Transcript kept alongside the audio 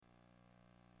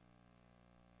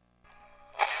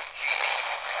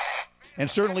and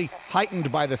certainly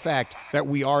heightened by the fact that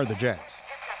we are the Jags.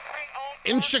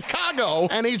 In Chicago,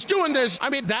 and he's doing this. I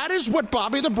mean, that is what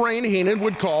Bobby the Brain Heenan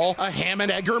would call a ham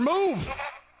and egger move.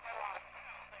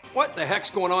 What the heck's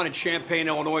going on in Champaign,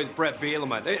 Illinois with Brett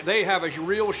Bielema? They have a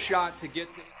real shot to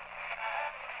get to.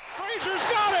 Frazier's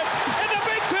got it, and the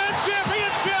Big Ten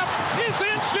championship is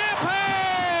in Champaign!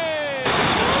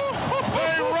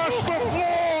 They rush the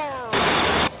floor!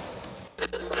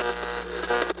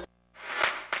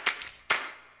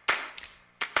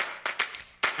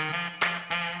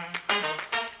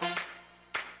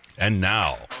 And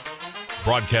now,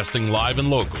 broadcasting live and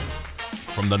local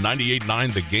from the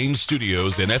 98.9 The Game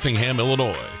studios in Effingham,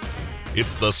 Illinois,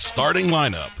 it's the starting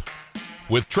lineup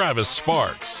with Travis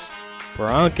Sparks.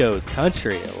 Broncos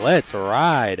country, let's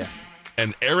ride.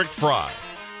 And Eric Fry.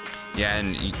 Yeah,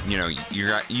 and you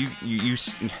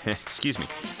excuse me.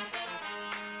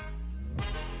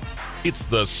 It's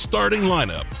the starting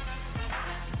lineup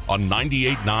on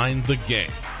 98.9 The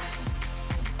Game.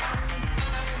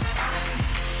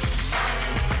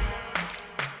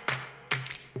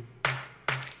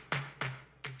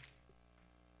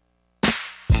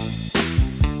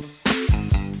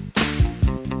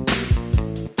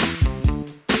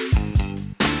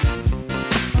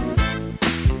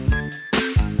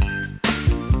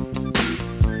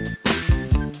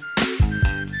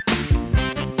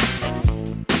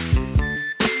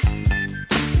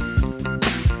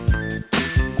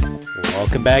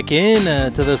 Welcome back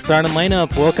in to the starting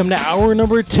lineup. Welcome to hour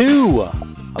number 2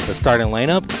 of the starting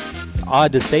lineup. It's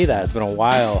odd to say that. It's been a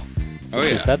while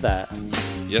since you said that.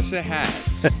 Yes, it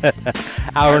has.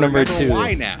 Hour number 2.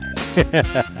 Why now? It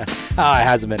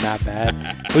hasn't been that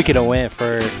bad. We could have went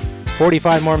for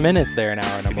 45 more minutes there in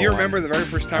hour number 1. If you remember the very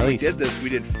first time we did this, we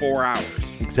did 4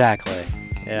 hours. Exactly.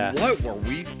 Yeah. What were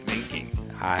we thinking?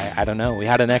 I don't know. We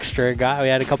had an extra guy. We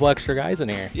had a couple extra guys in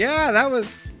here. Yeah, that was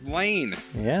Lane.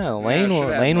 Yeah,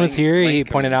 Lane was here. He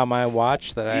pointed out my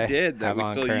watch that I did that we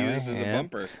still currently. use as a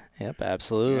bumper. Yep,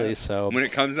 absolutely. Yeah. So when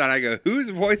it comes on, I go, "Whose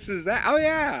voice is that?" Oh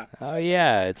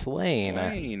yeah, it's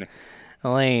Lane.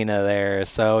 Lane there.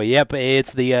 So yep,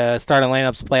 it's the starting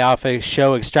lineups playoff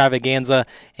show Extravaganza,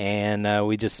 and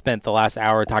we just spent the last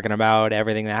hour talking about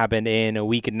everything that happened in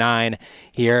week 9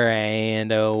 here,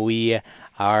 and we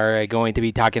are going to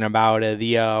be talking about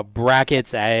the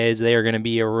brackets as they are going to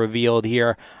be revealed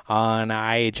here on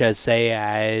IHSA,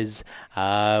 as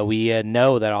we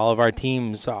know that all of our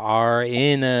teams are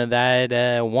in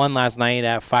that one last night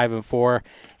at 5-4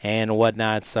 and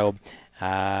whatnot. So,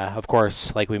 of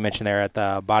course, like we mentioned there at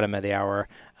the bottom of the hour,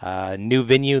 new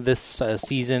venue this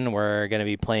season. We're going to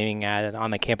be playing on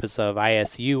the campus of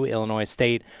ISU, Illinois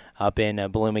State, up in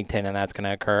Bloomington, and that's going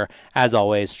to occur, as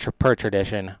always, per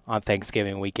tradition, on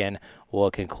Thanksgiving weekend.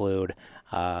 We'll conclude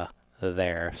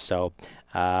there. So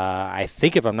I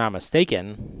think, if I'm not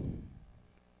mistaken,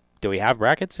 do we have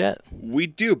brackets yet? We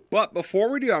do, but before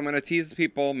we do, I'm going to tease the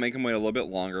people, make them wait a little bit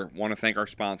longer. Want to thank our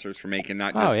sponsors for making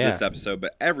not just this episode,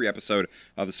 but every episode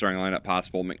of the starting lineup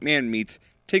possible. McMahon Meats,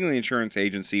 Tingley Insurance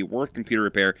Agency, Worth Computer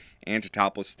Repair, and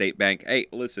Totopolis State Bank. Hey,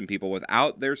 listen, people,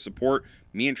 without their support,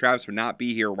 me and Travis would not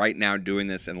be here right now doing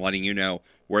this and letting you know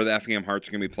where the Effingham Hearts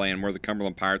are going to be playing, where the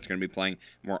Cumberland Pirates are going to be playing,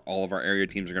 and where all of our area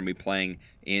teams are going to be playing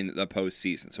in the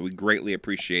postseason. So we greatly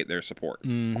appreciate their support.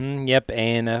 Mm-hmm, yep,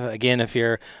 and again, if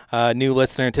you're a new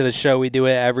listener to the show, we do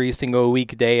it every single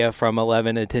weekday from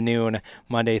 11 to noon,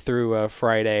 Monday through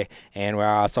Friday, and we're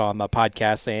also on the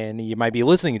podcast, and you might be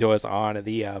listening to us on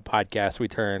the podcast. We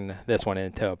turn this one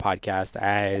into a podcast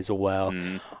as well.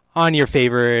 Mm-hmm. On your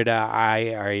favorite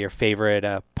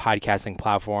podcasting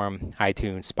platform,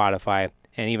 iTunes, Spotify,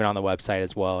 and even on the website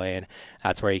as well. And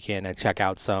that's where you can check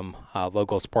out some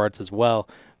local sports as well,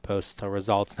 post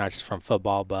results not just from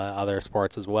football but other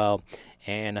sports as well.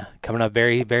 And coming up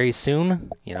very, very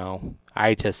soon,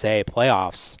 IHSA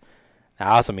playoffs. That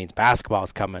also means basketball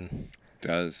is coming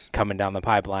down the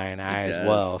pipeline as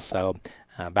well. So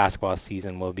basketball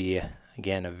season will be,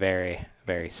 again, very,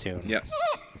 very soon. Yes.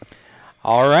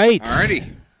 All right.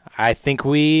 Alrighty. I think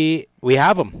we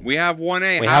have them. We have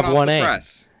 1A hot off the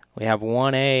press. We have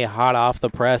 1A hot off the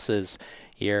presses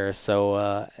here.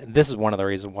 So this is one of the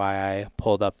reasons why I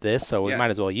pulled up this, so we might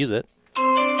as well use it.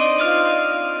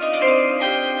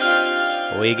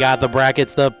 We got the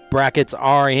brackets. The brackets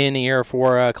are in here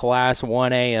for Class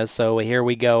 1A. So here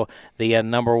we go. The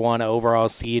number 1 overall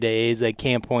seed is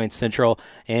Camp Point Central.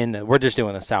 And we're just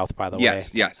doing the South, by the way.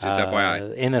 Yes, just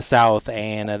FYI. In the South,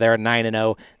 and they're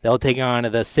 9-0. They'll take on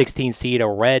the 16 seed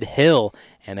Red Hill,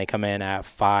 and they come in at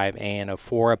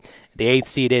 5-4. The 8th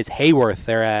seed is Hayworth.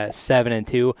 They're at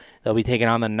 7-2. They'll be taking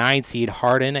on the 9 seed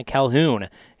Hardin Calhoun,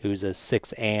 who's a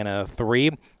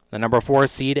 6-3. The number 4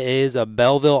 seed is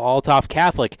Belleville Althoff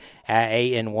Catholic at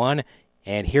 8-1.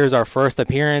 And here's our first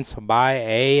appearance by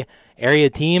a area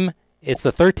team. It's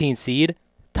the 13 seed,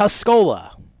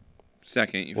 Tuscola.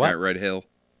 Second, you've got Red Hill.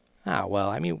 Ah, well,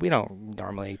 I mean, we don't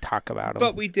normally talk about them.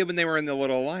 But we did when they were in the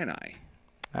Little Illini.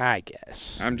 I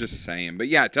guess. I'm just saying. But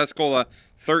yeah, Tuscola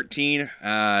 13,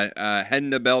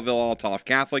 heading to Belleville Althoff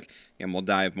Catholic. And we'll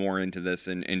dive more into this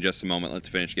in just a moment. Let's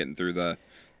finish getting through the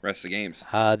rest of the games.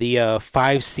 The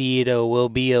 5 seed will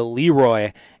be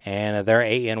Leroy, and they're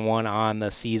 8-1 on the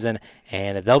season.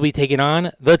 And they'll be taking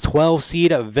on the 12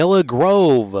 seed Villa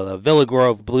Grove. The Villa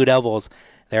Grove Blue Devils,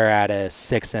 they're at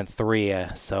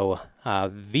 6-3. So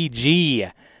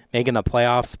VG making the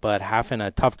playoffs, but having a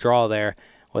tough draw there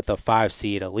with the 5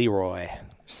 seed Leroy.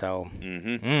 So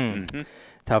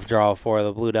tough draw for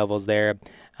the Blue Devils there.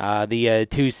 The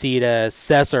 2 seed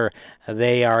Cesar,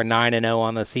 they are 9-0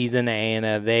 on the season,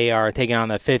 and they are taking on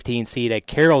the 15 seed at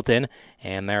Carrollton,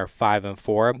 and they're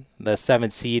 5-4. The 7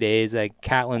 seed is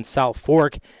Catlin South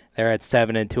Fork. They're at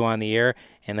 7-2 on the year,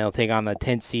 and they'll take on the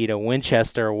 10 seed of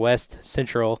Winchester West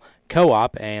Central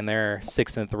Co-op, and they're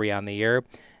 6-3 on the year.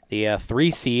 The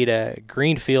 3 seed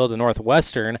Greenfield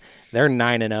Northwestern, they're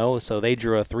 9-0, so they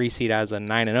drew a 3 seed as a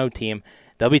 9-0 team.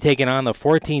 They'll be taking on the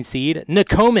 14 seed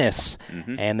Nokomis,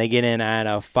 and they get in at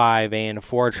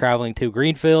 5-4, traveling to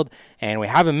Greenfield. And we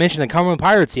haven't mentioned the Cumberland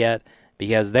Pirates yet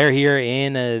because they're here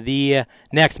in the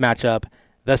next matchup.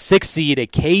 The 6 seed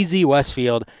KZ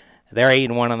Westfield, they're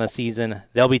 8-1 on the season.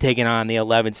 They'll be taking on the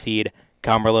 11 seed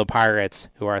Cumberland Pirates,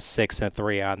 who are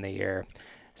 6-3 on the year.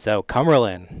 So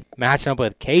Cumberland matching up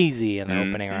with KZ in the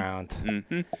opening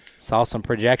round. Saw some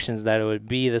projections that it would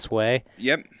be this way.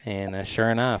 Yep. And sure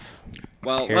enough,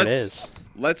 well, here it is.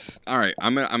 All right,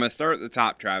 I'm gonna start at the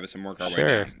top, Travis, and work our way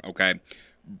down. Okay.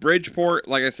 Bridgeport,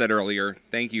 like I said earlier,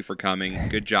 thank you for coming.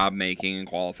 Good job making and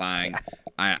qualifying.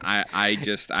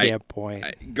 Can't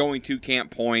point. Going to Camp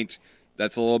Point,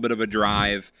 that's a little bit of a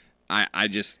drive. We'll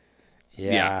just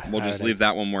leave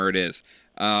that one where it is.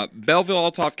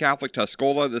 Belleville Althoff Catholic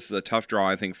Tuscola. This is a tough draw,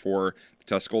 I think, for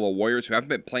the Tuscola Warriors, who haven't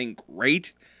been playing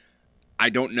great. I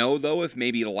don't know, though, if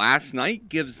maybe last night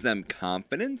gives them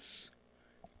confidence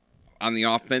on the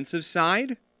offensive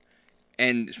side.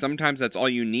 And sometimes that's all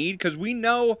you need, because we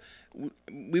know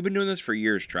we've been doing this for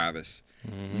years, Travis.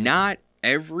 Not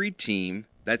every team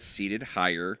that's seeded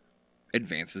higher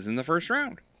advances in the first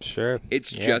round. Sure. It's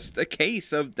just a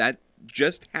case of that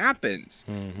just happens.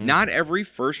 Not every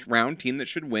first round team that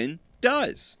should win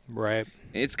does. Right.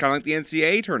 It's kind of like the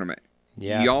NCAA tournament.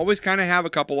 Yeah. You always kind of have a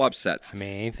couple upsets. I mean,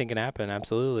 anything can happen,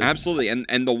 absolutely. Absolutely.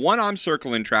 And the one I'm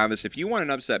circling, Travis, if you want an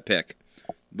upset pick,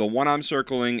 the one I'm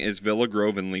circling is Villa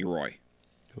Grove and Leroy.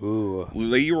 Ooh.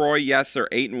 Leroy, yes, they're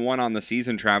 8-1 on the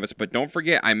season, Travis, but don't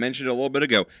forget, I mentioned it a little bit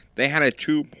ago, they had a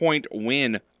 2-point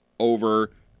win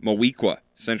over Moweaqua,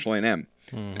 Central A&M.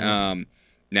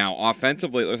 Now,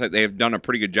 offensively, it looks like they've done a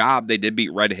pretty good job. They did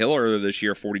beat Red Hill earlier this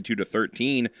year,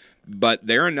 42-13, but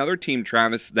they're another team,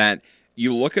 Travis, that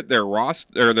you look at their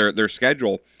roster or their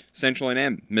schedule. Central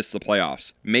A&M missed the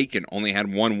playoffs. Macon only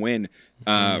had 1 win.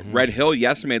 Red Hill,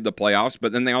 yes, made the playoffs,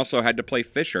 but then they also had to play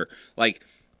Fisher. Like,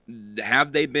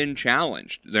 have they been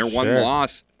challenged? Their one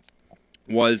loss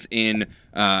was in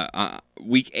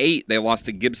week 8. They lost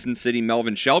to Gibson City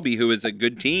Melvin Shelby, who is a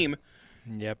good team.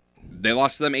 Yep. They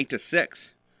lost to them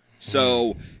 8-6.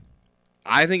 So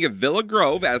I think if Villa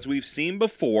Grove, as we've seen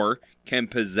before, can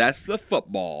possess the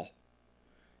football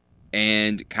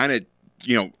and kind of,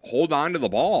 hold on to the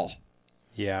ball,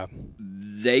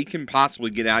 they can possibly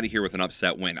get out of here with an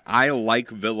upset win. I like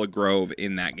Villa Grove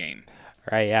in that game.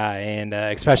 Right, yeah, and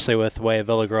especially with the way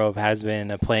Villa Grove has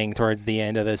been playing towards the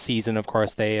end of the season. Of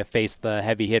course, they faced the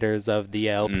heavy hitters of the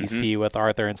LPC with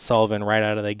Arthur and Sullivan right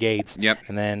out of the gates. Yep.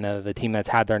 And then the team that's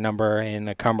had their number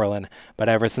in Cumberland. But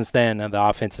ever since then, the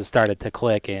offense has started to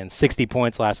click, and 60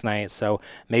 points last night. So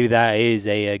maybe that is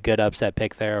a good upset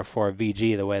pick there for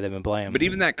VG, the way they've been playing. But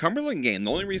even that Cumberland game,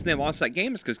 the only reason they lost that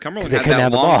game is because Cumberland had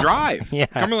that long drive.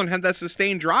 Cumberland had that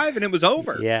sustained drive, and it was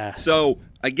over. Yeah. So,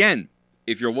 again,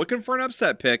 if you're looking for an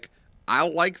upset pick, I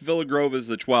like Villa Grove as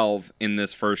the 12 in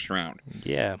this first round.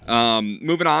 Yeah.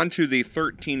 Moving on to the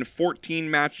 13-14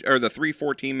 match, or the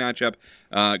 3-14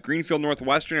 matchup, Greenfield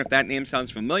Northwestern. If that name sounds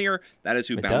familiar, that is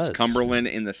who bounced Cumberland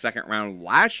in the second round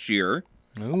last year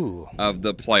of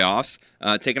the playoffs,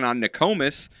 taking on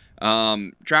Nokomis.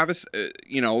 Travis,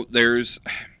 there's.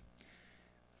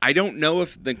 I don't know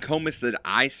if the Nokomis that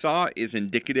I saw is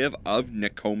indicative of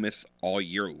Nokomis all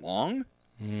year long.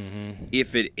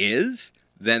 If it is,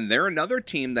 then they're another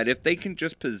team that if they can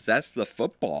just possess the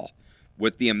football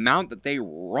with the amount that they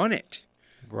run it.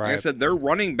 Right. Like I said, their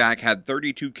running back had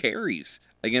 32 carries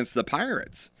against the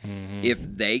Pirates. If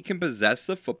they can possess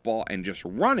the football and just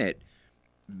run it,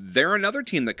 they're another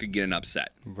team that could get an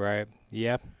upset. Right.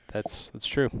 Yeah, that's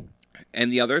true.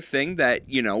 And the other thing that,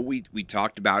 we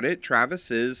talked about it,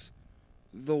 Travis, is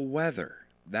the weather.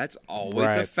 That's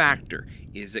always a factor.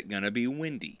 Is it going to be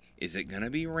windy? Is it going to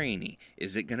be rainy?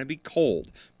 Is it going to be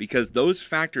cold? Because those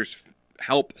factors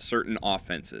help certain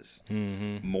offenses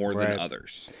more than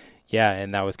others. Yeah,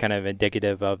 and that was kind of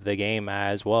indicative of the game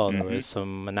as well. There was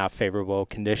some not favorable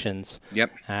conditions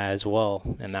as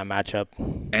well in that matchup.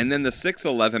 And then the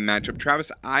 6-11 matchup,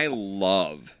 Travis, I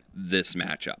love this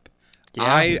matchup.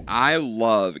 Yeah. I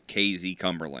love KZ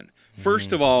Cumberland.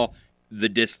 First of all, the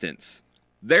distance.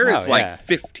 There is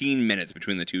 15 minutes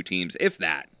between the two teams, if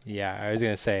that. Yeah, I was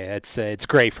going to say, it's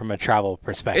great from a travel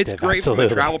perspective. It's great from a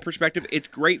travel perspective. It's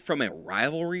great from a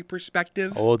rivalry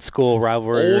perspective. Old school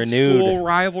rivalry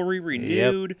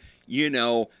renewed.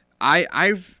 Yep.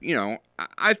 I've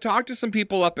talked to some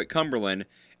people up at Cumberland,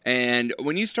 and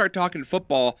when you start talking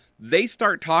football, they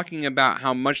start talking about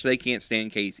how much they can't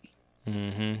stand Casey.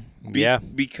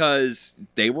 Because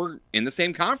they were in the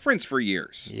same conference for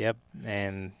years. Yep.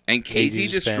 And Casey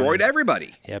destroyed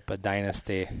everybody. Yep, a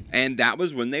dynasty. And that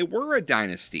was when they were a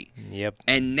dynasty. Yep.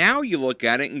 And now you look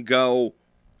at it and go,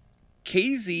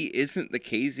 Casey isn't the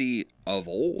Casey of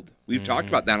old. We've talked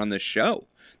about that on this show.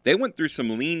 They went through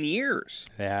some lean years.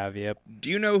 They have, yep. Do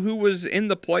you know who was in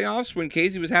the playoffs when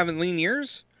Casey was having lean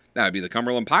years? That would be the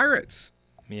Cumberland Pirates.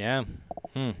 Yeah.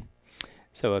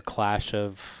 So a clash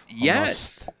of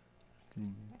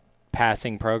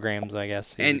passing programs, I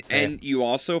guess. And you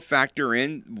also factor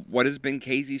in what has been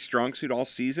Casey's strong suit all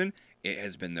season. It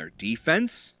has been their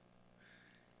defense.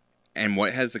 And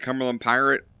what has the Cumberland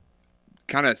Pirate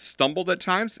kind of stumbled at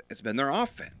times? It's been their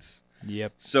offense.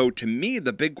 Yep. So to me,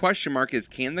 the big question mark is,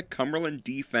 can the Cumberland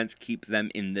defense keep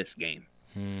them in this game?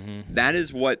 That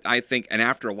is what I think. And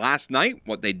after last night,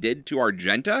 what they did to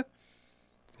Argenta,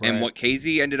 and what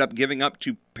Casey ended up giving up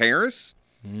to Paris,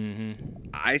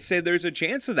 I say there's a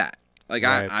chance of that. Like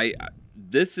I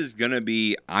this is going to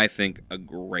be, I think, a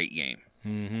great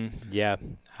game. Yeah,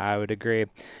 I would agree.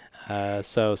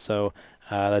 So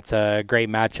that's a great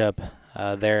matchup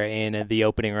there in the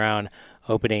opening round,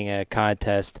 opening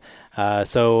contest.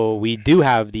 So we do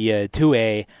have the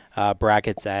 2A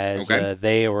brackets as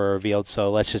they were revealed. So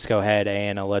let's just go ahead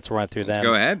and let's run through them.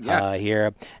 Go ahead,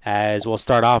 here, as we'll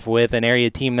start off with an area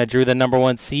team that drew the number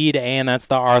 1 seed, and that's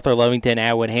the Arthur Lovington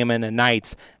Atwood Hammond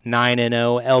Knights,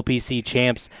 9-0 LPC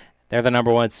champs. They're the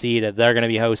number 1 seed. They're going to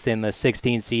be hosting the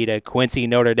 16 seed Quincy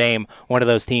Notre Dame, one of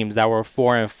those teams that were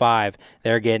 4-5.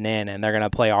 They're getting in, and they're going to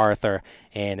play Arthur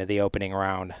in the opening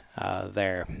round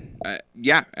there.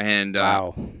 And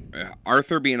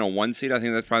Arthur being a 1 seed, I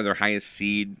think that's probably their highest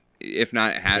seed, if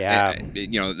not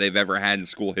they've ever had in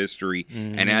school history.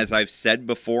 And as I've said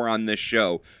before on this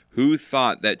show, who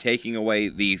thought that taking away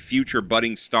the future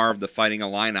budding star of the Fighting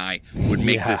Illini would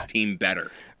make this team better?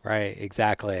 Right,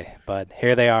 exactly. But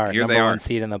here they are, number 1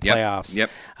 seed in the playoffs. Yep.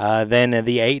 Then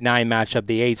the 8-9 matchup,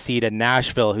 the 8 seed at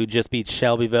Nashville, who just beat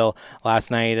Shelbyville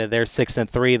last night. They're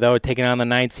 6-3, though, taking on the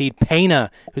 9 seed Pana,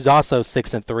 who's also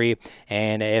 6-3.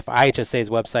 And if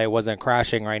IHSA's website wasn't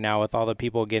crashing right now with all the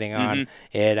people getting on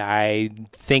it, I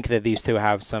think that these two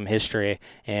have some history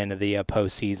in the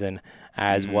postseason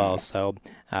as well. So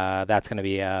that's going to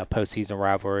be a postseason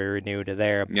rivalry renewed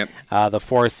there. Yep. The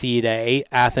 4 seed 8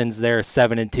 Athens, they're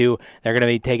 7-2. They're going to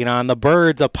be taking on the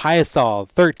Birds of Piasol,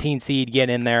 13 seed,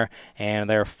 getting in there, and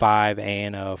they're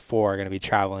 5-4. Going to be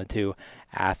traveling to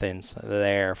Athens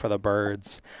there for the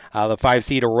Birds. The 5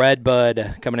 seed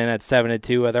Redbud coming in at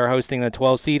 7-2. They're hosting the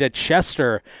 12 seed at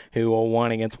Chester, who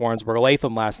won against Warrensburg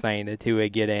Latham last night to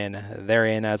get in. They're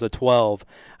in as a 12.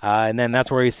 And then that's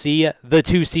where you see the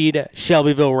 2 seed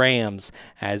Shelbyville Rams,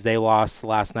 as they lost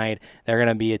last night. They're going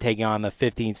to be taking on the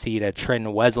 15 seed at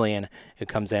Trenton Wesleyan, who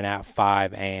comes in at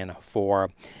 5-4.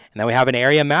 And then we have an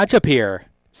area matchup here,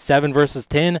 7 versus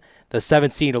 10. The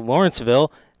 7 seed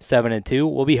Lawrenceville,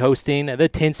 7-2, will be hosting the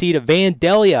 10 seed of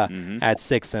Vandalia at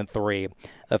 6-3.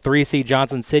 The 3 seed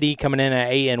Johnson City coming in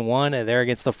at 8-1. They're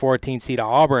against the 14 seed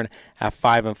Auburn at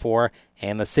 5-4.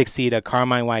 And the 6 seed of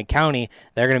Carmine White County,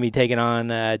 they're going to be taking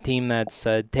on a team that's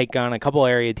taken on a couple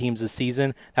area teams this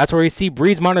season. That's where you see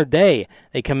Breeze Mater Dei.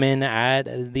 They come in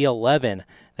at the 11.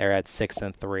 They're at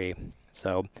 6-3.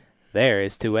 So there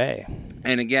is 2A.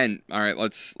 And again, all right,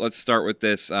 let's start with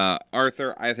this.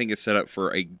 Arthur, I think, is set up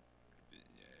for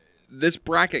this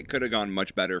bracket could have gone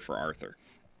much better for Arthur.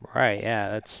 Right,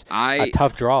 yeah, that's a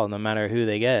tough draw no matter who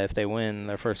they get if they win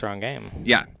their first round game.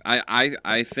 Yeah,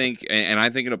 I think, and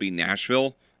I think it'll be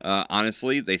Nashville.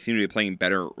 Honestly, they seem to be playing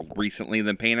better recently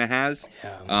than Pana has.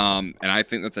 Yeah. And I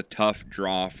think that's a tough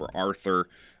draw for Arthur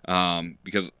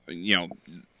because,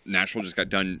 Nashville just got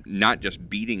done not just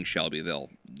beating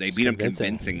Shelbyville. They beat them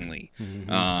convincingly.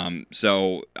 Mm-hmm.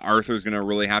 So Arthur's going to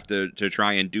really have to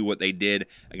try and do what they did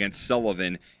against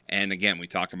Sullivan. And again, we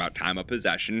talk about time of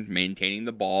possession, maintaining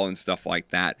the ball and stuff like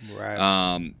that.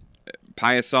 Right.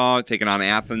 Piasaw taking on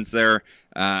Athens there.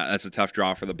 That's a tough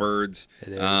draw for the Birds.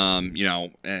 It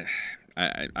is.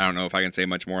 I don't know if I can say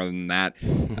much more than that.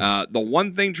 The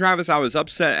one thing, Travis, I was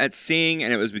upset at seeing,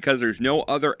 and it was because there's no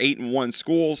other 8-1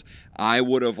 schools. I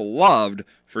would have loved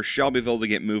for Shelbyville to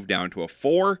get moved down to a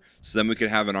 4, so then we could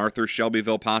have an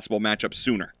Arthur-Shelbyville possible matchup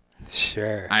sooner.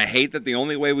 Sure. I hate that the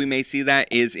only way we may see that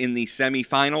is in the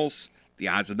semifinals. The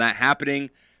odds of that happening,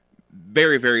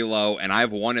 very, very low, and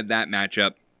I've wanted that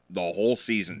matchup the whole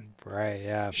season. Right,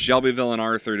 yeah. Shelbyville and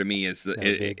Arthur to me is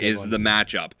the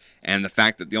matchup, and the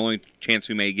fact that the only chance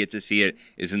we may get to see it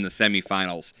is in the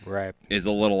semifinals is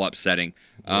a little upsetting.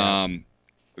 Yeah.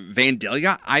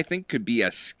 Vandalia, I think, could be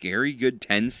a scary good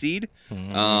 10 seed.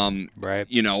 Right.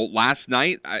 Last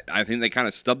night, I think they kind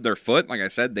of stubbed their foot. Like I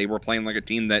said, they were playing like a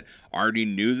team that already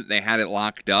knew that they had it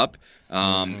locked up.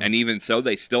 And even so,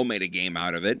 they still made a game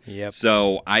out of it. Yep.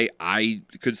 So I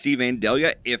could see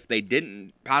Vandalia, if they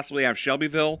didn't possibly have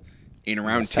Shelbyville in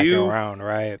round 2. Second round,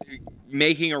 right.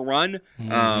 Making a run.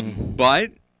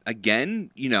 But,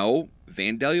 again,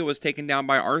 Vandalia was taken down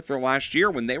by Arthur last year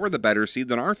when they were the better seed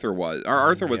than Arthur was. Or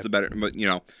Arthur was the better, but,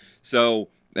 so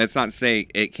that's not to say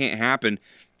it can't happen.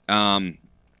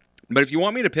 But if you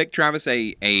want me to pick, Travis,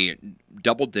 a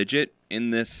double digit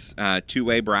in this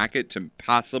 2A bracket to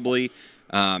possibly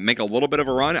make a little bit of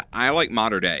a run, I like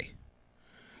Mater Dei.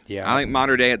 Yeah. I like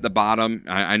Mater Dei at the bottom.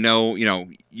 I know,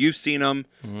 you've seen them.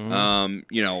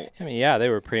 They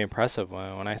were pretty impressive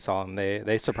when I saw them.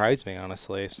 They surprised me,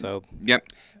 honestly. So, yep.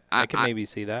 I could maybe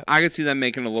see that. I could see them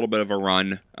making a little bit of a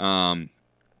run.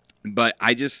 But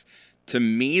to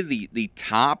me, the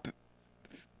top,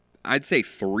 I'd say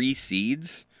 3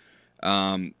 seeds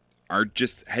are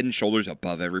just head and shoulders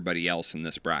above everybody else in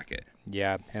this bracket.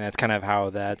 Yeah, and that's kind of how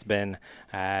that's been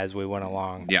as we went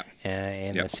along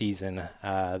in the season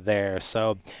there.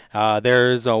 So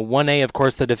there's a 1A, of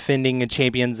course, the defending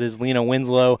champions is Lena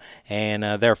Winslow, and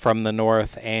they're from the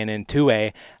north. And in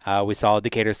 2A, we saw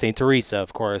Decatur St. Teresa,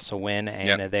 of course, win,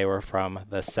 and they were from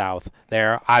the south.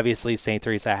 There, obviously, St.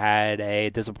 Teresa had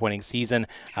a disappointing season.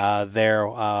 They're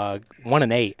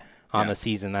 1-8. On the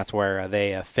season. That's where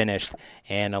they finished.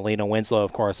 And Lena Winslow,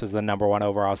 of course, is the number 1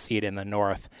 overall seed in the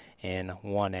North in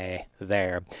 1A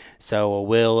there. So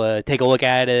we'll take a look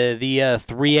at the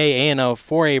 3A and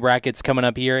 4A brackets coming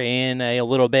up here in a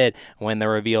little bit when they're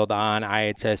revealed on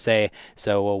IHSA.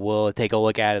 So we'll take a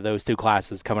look at those 2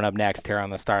 classes coming up next here on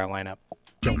the starting lineup.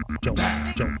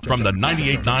 From the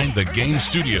 98.9 The Game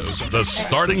Studios, the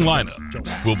starting lineup.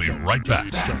 We'll be right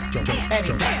back.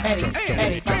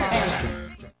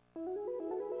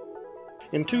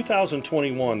 In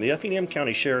 2021, the Effingham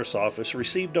County Sheriff's Office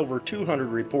received over 200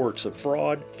 reports of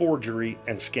fraud, forgery,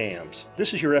 and scams.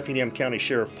 This is your Effingham County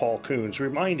Sheriff Paul Coons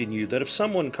reminding you that if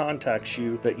someone contacts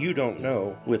you that you don't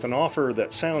know with an offer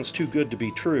that sounds too good to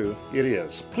be true, it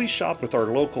is. Please shop with our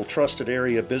local trusted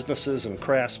area businesses and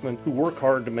craftsmen who work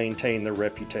hard to maintain their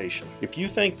reputation. If you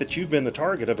think that you've been the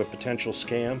target of a potential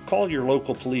scam, call your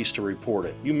local police to report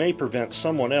it. You may prevent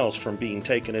someone else from being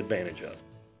taken advantage of.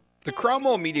 The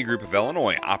Cromwell Media Group of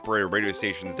Illinois operated radio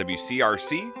stations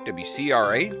WCRC,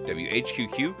 WCRA,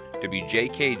 WHQQ,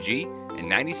 WJKG,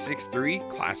 and 96.3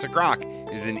 Classic Rock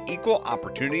is an equal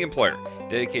opportunity employer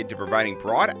dedicated to providing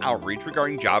broad outreach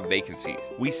regarding job vacancies.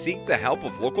 We seek the help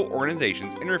of local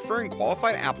organizations in referring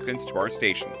qualified applicants to our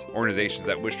stations. Organizations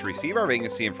that wish to receive our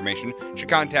vacancy information should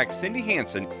contact Cindy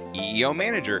Hansen, EEO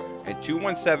Manager, at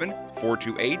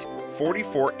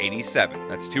 217-428-4487.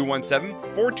 That's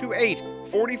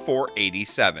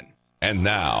 217-428-4487. And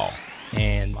now.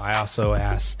 And I also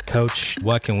asked Coach,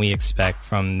 what can we expect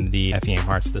from the Effingham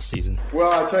Hearts this season?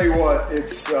 Well, I tell you what,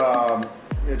 it's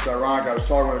ironic. I was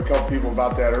talking with a couple people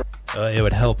about that earlier. It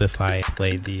would help if I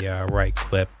played the right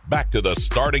clip. Back to the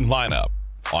starting lineup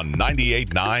on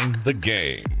 98.9 The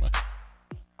Game.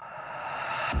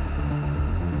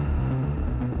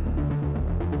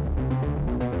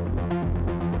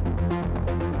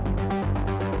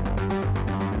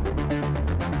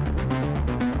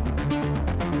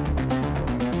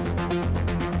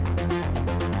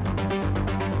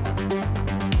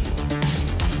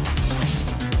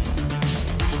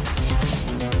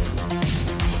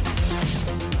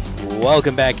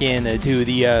 Welcome back into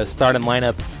the starting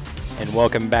lineup, and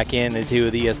welcome back into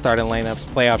the starting lineups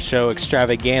playoff show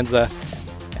Extravaganza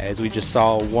as we just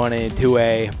saw 1 and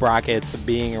 2A brackets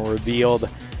being revealed,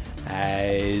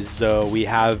 as we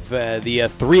have the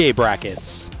 3A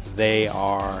brackets. They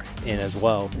are in as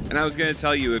well. And I was going to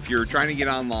tell you, if you're trying to get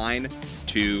online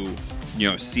to,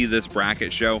 see this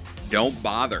bracket show, don't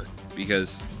bother,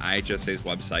 because IHSA's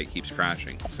website keeps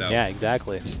crashing. So yeah,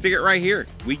 exactly. Just stick it right here.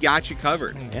 We got you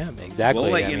covered. Yeah, exactly.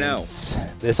 We'll let you know.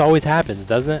 This always happens,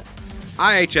 doesn't it?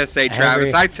 IHSA,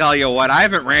 Travis, I tell you what, I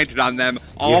haven't ranted on them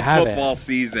all football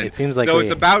season. It seems like so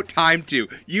it's about time to.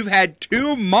 You've had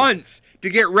 2 months to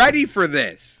get ready for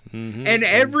this. Mm-hmm. And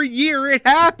every year it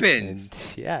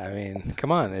happens. Yeah, I mean,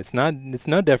 come on. It's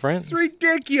no different. It's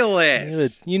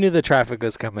ridiculous. You knew the traffic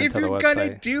was coming to the website. If you're going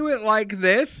to do it like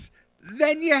this,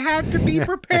 then you have to be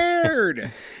prepared.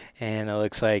 And it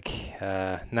looks like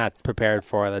not prepared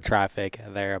for the traffic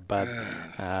there, but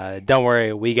don't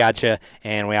worry, we got you.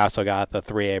 And we also got the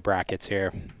 3A brackets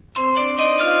here.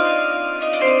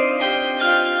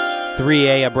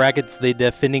 3A brackets, the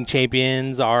defending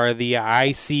champions are the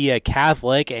IC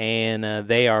Catholic, and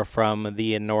they are from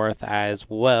the north as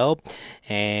well.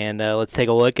 And let's take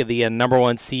a look at the number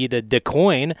 1 seed,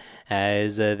 DeCoin,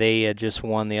 as they just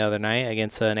won the other night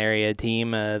against an area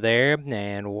team there,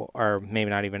 or maybe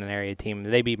not even an area team.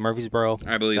 They beat Murfreesboro.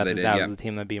 I believe they did. That was the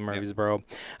team that beat Murfreesboro.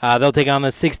 They'll take on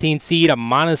the 16 seed,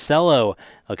 Monticello.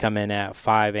 They'll come in at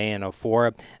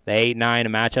 5-4. The 8-9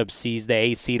 matchup sees the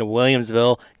 8 seed,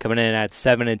 Williamsville, coming in at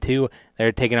 7-2.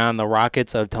 They're taking on the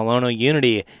Rockets of Tolono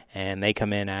Unity, and they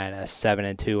come in at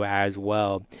 7-2 as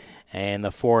well. And the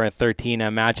 4-13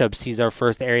 matchup sees our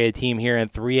first area team here in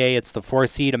 3A. It's the 4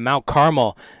 seed Mount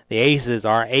Carmel. The Aces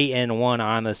are 8-1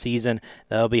 on the season.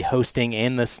 They'll be hosting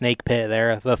in the Snake Pit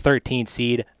there. The 13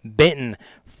 seed Benton,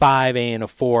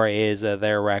 5-4 is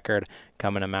their record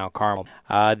coming to Mount Carmel.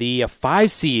 The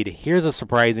 5 seed, here's a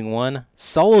surprising one,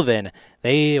 Sullivan.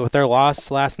 They, with their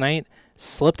loss last night,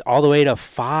 slipped all the way to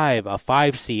 5, a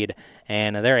 5 seed,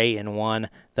 and they're 8-1.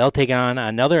 They'll take on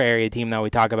another area team that we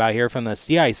talk about here from the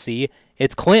CIC.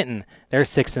 It's Clinton. They're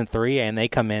 6-3, and they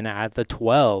come in at the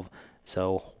 12.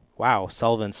 So, wow,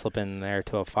 Sullivan slipping there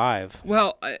to a 5.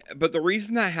 Well, but the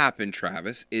reason that happened,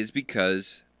 Travis, is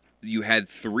because you had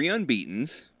 3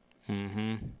 unbeatens,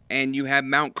 and you had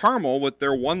Mount Carmel with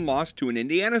their 1 loss to an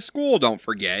Indiana school, don't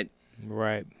forget.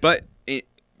 Right. But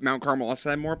Mount Carmel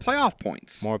also had more playoff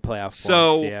points. More playoff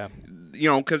points, yeah.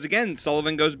 Because, again,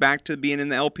 Sullivan goes back to being in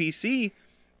the LPC.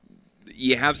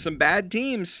 You have some bad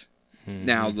teams.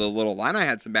 Now, the Little Illini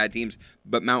had some bad teams,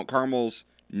 but Mount Carmel's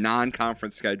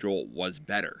non-conference schedule was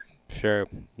better. Sure.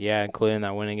 Yeah, including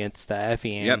that win against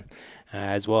FEM. Yep.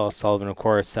 As well as Sullivan, of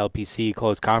course, LPC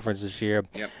closed conference this year.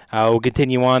 Yep. We'll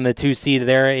continue on. The 2 seed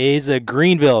there is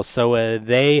Greenville. So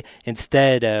they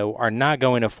instead are not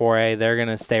going to 4A. They're going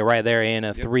to stay right there in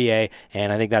a 3A,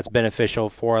 and I think that's beneficial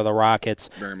for the Rockets.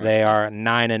 Very much They are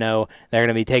 9-0. They're going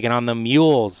to be taking on the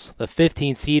Mules, the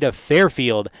 15 seed of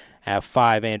Fairfield, at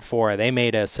 5-4. They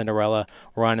made a Cinderella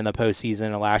run in the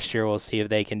postseason last year. We'll see if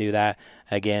they can do that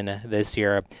again this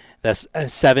year. The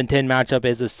 7-10 matchup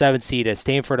is the 7 seed at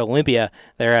Stanford Olympia.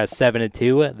 They're at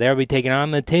 7-2. They'll be taking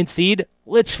on the 10 seed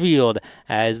Litchfield,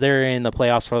 as they're in the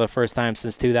playoffs for the first time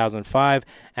since 2005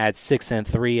 at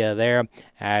 6-3 there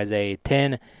as a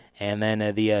 10. And then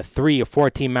the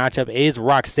 3-14 matchup is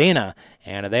Roxana,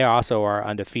 and they also are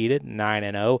undefeated,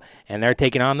 9-0, and they're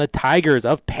taking on the Tigers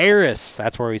of Paris.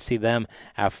 That's where we see them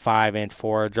at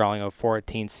 5-4, drawing a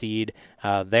 14 seed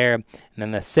there. And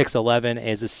then the 6-11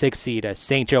 is the 6 seed,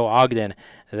 St. Joe Ogden.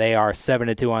 They are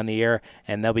 7-2 on the year,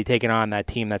 and they'll be taking on that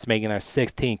team that's making their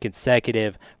 16th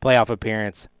consecutive playoff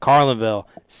appearance, Carlinville,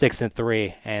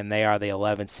 6-3, and they are the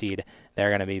 11th seed. They're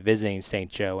going to be visiting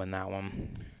St. Joe in that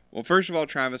one. Well, first of all,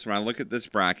 Travis, when I look at this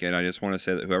bracket, I just want to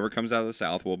say that whoever comes out of the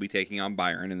South will be taking on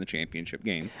Byron in the championship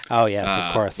game. Oh, yes,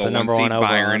 of course. The number 1 overall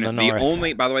Byron, in the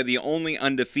North. By the way, the only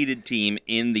undefeated team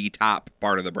in the top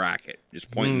part of the bracket. Just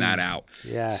pointing that out.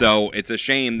 Yeah. So it's a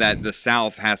shame that the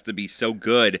South has to be so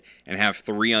good and have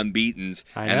 3 unbeatens,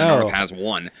 and the North has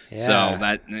 1. Yeah. So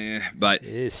that, but it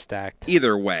is stacked.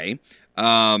 Either way,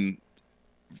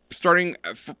 starting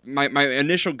my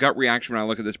initial gut reaction when I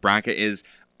look at this bracket is,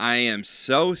 I am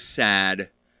so sad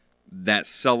that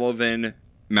Sullivan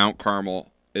Mount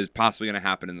Carmel is possibly going to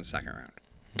happen in the second round.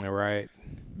 All right.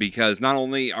 Because not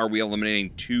only are we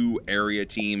eliminating 2 area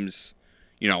teams,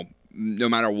 no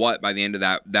matter what by the end of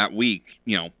that week,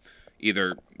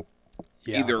 either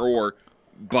or,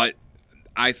 but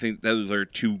I think those are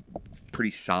 2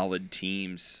 pretty solid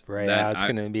teams. Right. It's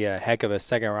going to be a heck of a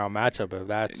second round matchup if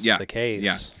that's the case.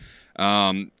 Yeah.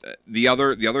 The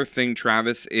other thing,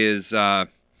 Travis, is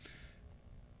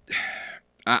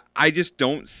I just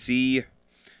don't see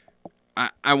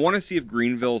I want to see if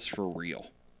Greenville's for real.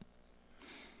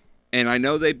 And I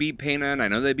know they beat Pana, and I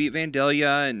know they beat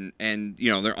Vandalia, and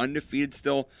they're undefeated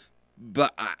still.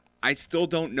 But I still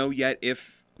don't know yet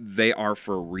if they are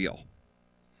for real.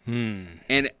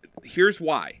 And here's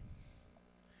why.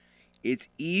 It's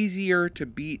easier to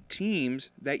beat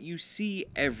teams that you see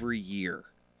every year,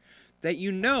 that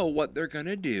you know what they're going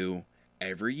to do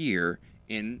every year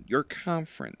in your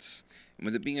conference. And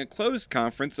with it being a closed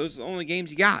conference, those are the only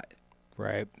games you got.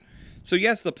 Right. So,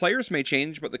 yes, the players may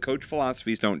change, but the coach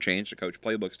philosophies don't change. The coach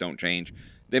playbooks don't change.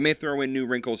 They may throw in new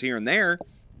wrinkles here and there,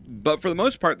 but for the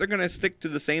most part, they're going to stick to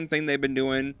the same thing they've been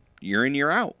doing year in,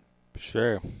 year out.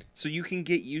 Sure. So you can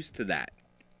get used to that.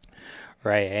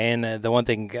 Right, and the one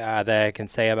thing that I can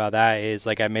say about that is,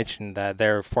 like I mentioned, that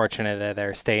they're fortunate that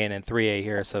they're staying in 3A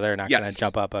here, so they're not going to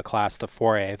jump up a class to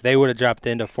 4A. If they would have jumped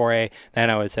into 4A, then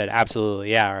I would have said,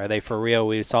 absolutely, yeah. Are they for real?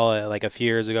 We saw it like a few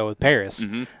years ago with Paris.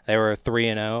 They were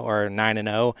 3-0 or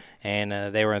 9-0,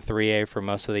 and they were in 3A for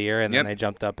most of the year, and then they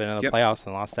jumped up into the playoffs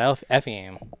and lost to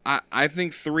Effingham. I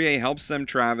think 3A helps them,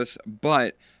 Travis,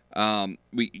 but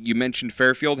you mentioned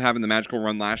Fairfield having the magical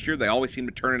run last year. They always seem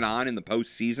to turn it on in the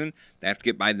postseason. They have to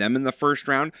get by them in the first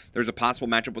round. There's a possible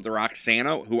matchup with the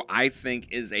Roxana, who I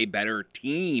think is a better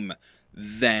team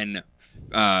than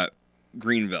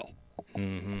Greenville.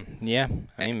 Yeah,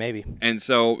 I mean, maybe. And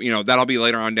so, that'll be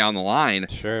later on down the line.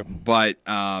 Sure. But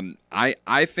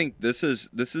I think this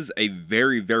is a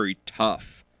very, very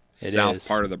tough south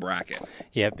part of the bracket.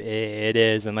 Yep, it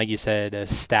is. And like you said,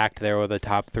 stacked there with the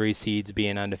top 3 seeds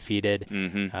being undefeated.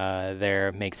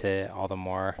 There makes it all the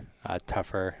more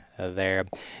tougher there.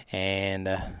 And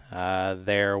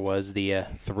there was the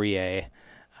 3A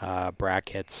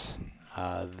brackets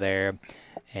there.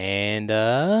 And,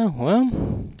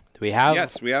 do we have?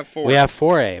 Yes, we have 4. We have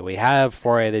 4A. We have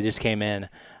 4A. They just came in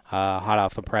hot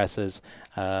off the presses.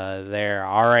 They're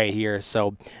all right here,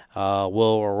 so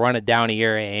we'll run it down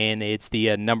here, and it's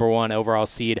the number 1 overall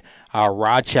seed,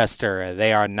 Rochester.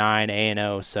 They are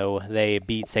 9-0, so they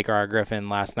beat Sacred Heart Griffin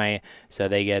last night, so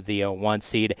they get the 1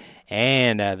 seed.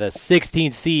 And the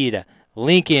 16th seed,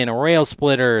 Lincoln Rail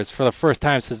Splitters, for the first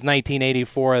time since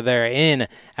 1984, they're in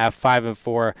at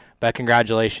 5-4. But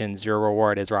congratulations, your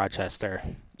reward is Rochester.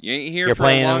 You ain't here for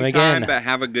a long time, but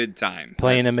have a good time.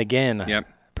 Playing them again. Yep.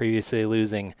 Previously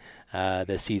losing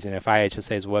this season. If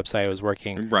IHSA's website was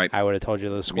working, I would have told you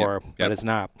the score, but it's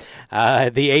not.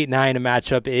 The 8-9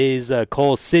 matchup is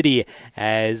Coal City,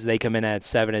 as they come in at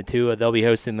 7-2. They'll be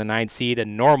hosting the 9th seed,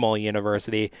 Normal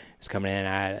University, who's coming in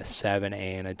at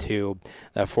 7-2.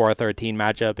 The 4-13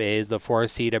 matchup is the 4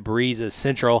 seed Breeze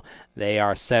Central. They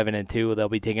are 7-2. They'll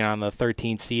be taking on the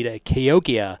 13th seed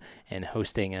Cahokia and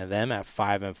hosting them at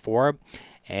 5-4.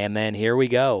 And then here we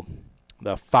go.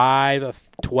 The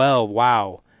 5-12,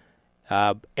 wow.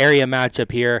 Area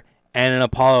matchup here and an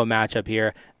Apollo matchup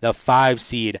here. The 5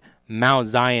 seed Mount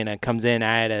Zion comes in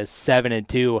at a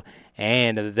 7-2,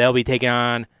 and they'll be taking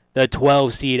on the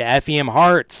 12 seed FEM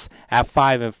Hearts at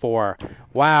 5-4.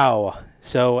 Wow.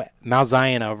 So Mount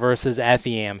Zion versus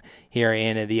FEM here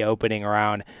in the opening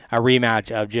round, a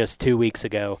rematch of just 2 weeks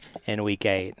ago in Week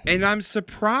 8. And I'm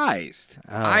surprised.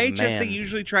 IHSA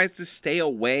usually tries to stay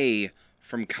away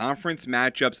from conference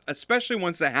matchups, especially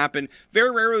ones that happen.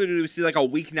 Very rarely do we see like a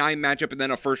Week 9 matchup and then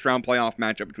a first-round playoff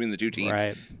matchup between the 2 teams.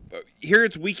 Right. Here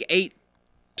it's Week 8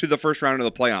 to the first round of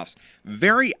the playoffs.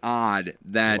 Very odd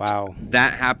that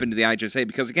that happened to the IHSA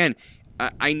because, again,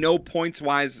 I know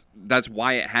points-wise that's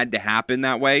why it had to happen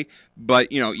that way,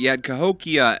 but, you had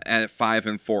Cahokia at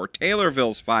 5-4,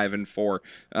 Taylorville's 5-4,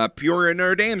 Peoria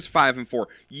Notre Dame's 5-4.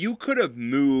 You could have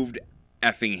moved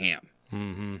Effingham.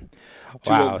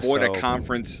 To avoid a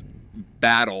conference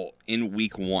battle in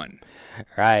Week 1.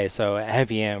 Right, so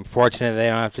FEM, fortunate they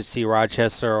don't have to see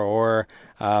Rochester or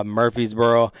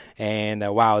Murfreesboro, and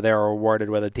they're rewarded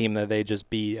with a team that they just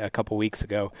beat a couple weeks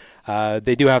ago.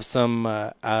 They do have some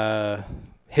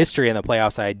history in the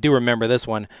playoffs. I do remember this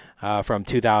one from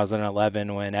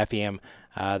 2011 when FEM,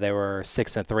 they were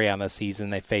 6-3 on the season.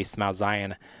 They faced Mount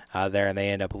Zion there, and they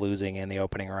ended up losing in the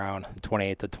opening round,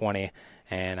 28-20.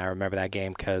 And I remember that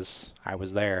game because I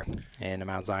was there in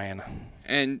Mount Zion.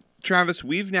 And, Travis,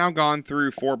 we've now gone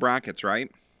through 4 brackets, right?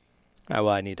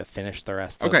 I need to finish the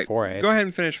rest of 4A. Go ahead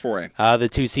and finish 4A. The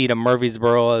 2 seed of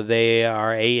Murfreesboro, they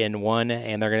are 8-1,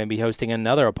 and they're going to be hosting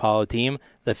another Apollo team,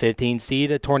 the 15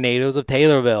 seed Tornadoes of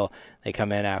Taylorville. They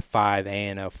come in at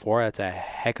 5-4. That's a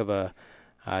heck of a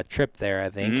trip there, I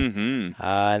think.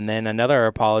 And then another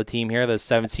Apollo team here, the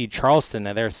 7 seed Charleston.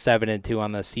 They're 7-2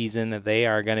 on the season. They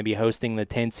are going to be hosting the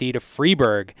 10 seed of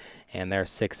Freeburg, and they're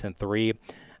 6-3.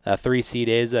 The 3 seed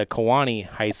is Kewanee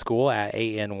High School at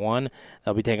 8-1.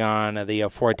 They'll be taking on the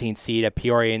 14 seed at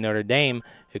Peoria Notre Dame,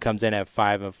 who comes in at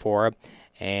 5-4.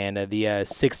 And the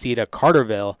 6 seed at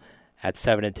Carterville at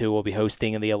 7-2 will be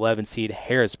hosting the 11 seed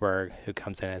Harrisburg, who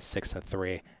comes in at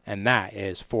 6-3. And that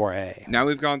is 4A. Now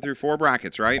we've gone through 4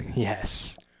 brackets, right?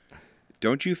 Yes.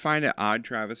 Don't you find it odd,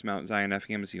 Travis, Mount Zion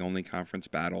Effingham is the only conference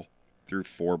battle through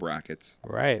 4 brackets?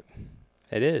 Right.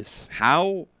 It is.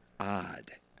 How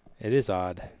odd. It is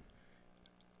odd.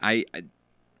 I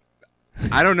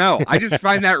don't know. I just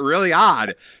find that really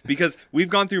odd because we've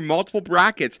gone through multiple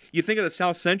brackets. You think of the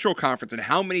South Central Conference and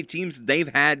how many teams they've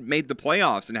had made the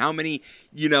playoffs and how many,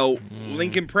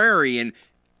 Lincoln Prairie and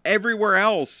everywhere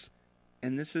else.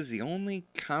 And this is the only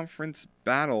conference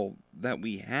battle that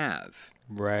we have.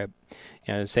 Right.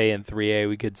 Say in 3A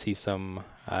we could see some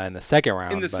in the second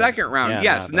round. In the second round,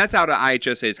 yes. And that's out of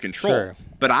IHSA's control. Sure.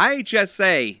 But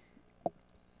IHSA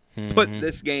put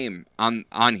this game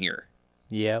on here.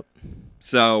 Yep.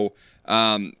 So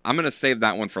I'm going to save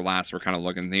that one for last. We're kind of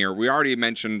looking here. We already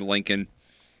mentioned Lincoln.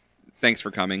 Thanks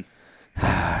for coming.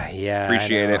 Yeah.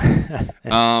 Appreciate it.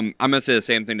 I'm going to say the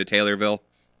same thing to Taylorville.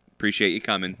 Appreciate you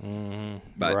coming.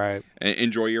 But right.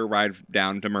 Enjoy your ride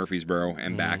down to Murfreesboro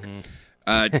and back.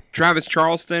 Travis,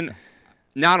 Charleston,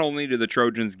 not only do the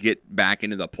Trojans get back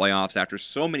into the playoffs after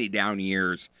so many down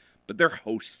years, but they're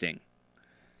hosting.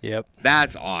 Yep.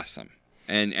 That's awesome.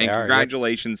 And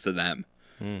congratulations to them.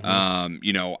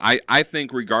 I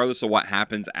think regardless of what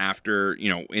happens after,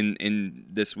 in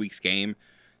this week's game,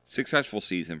 successful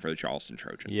season for the Charleston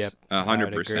Trojans. Yep.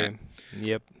 100%.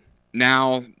 Yep.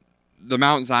 Now, the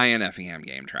Mount Zion Effingham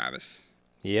game, Travis.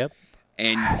 Yep.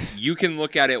 And you can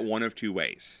look at it one of 2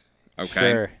 ways.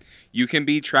 Okay. Sure. You can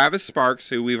be Travis Sparks,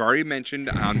 who we've already mentioned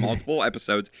on multiple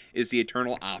episodes, is the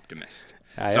eternal optimist.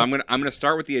 So I'm gonna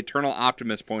start with the eternal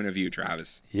optimist point of view,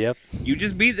 Travis. Yep. You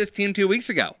just beat this team 2 weeks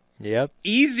ago. Yep.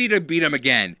 Easy to beat them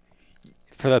again.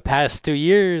 For the past 2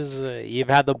 years, you've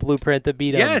had the blueprint to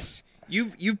beat them. Yes.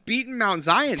 You've beaten Mount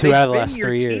Zion. 2 out of the last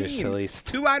 3 years, at least.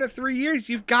 2 out of 3 years,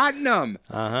 you've gotten them.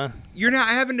 You're not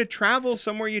having to travel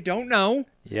somewhere you don't know.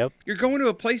 Yep. You're going to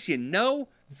a place you know,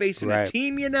 facing a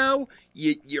team you know.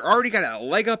 You already got a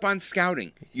leg up on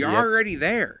scouting. You're already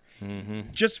there.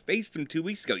 Just faced them 2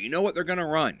 weeks ago. You know what they're going to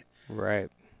run. Right.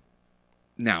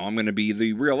 Now, I'm going to be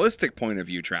the realistic point of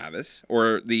view, Travis,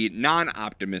 or the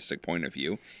non-optimistic point of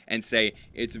view, and say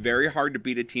it's very hard to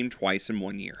beat a team twice in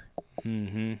 1 year.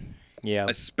 Yeah.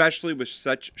 Especially with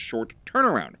such short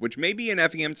turnaround, which may be in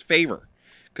Effingham's favor,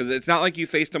 because it's not like you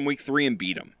faced them week 3 and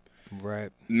beat them. Right.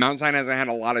 Mount Zion hasn't had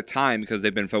a lot of time because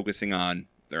they've been focusing on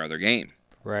their other game.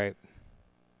 Right.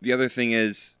 The other thing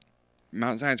is,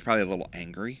 Mount Zion's probably a little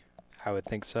angry. I would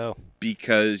think so.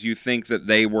 Because you think that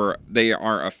they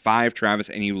are a 5, Travis,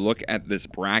 and you look at this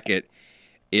bracket,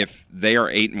 if they are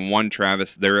 8-1,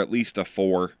 Travis, they're at least a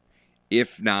 4,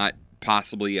 if not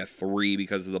possibly a 3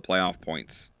 because of the playoff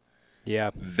points.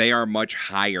 Yeah. They are much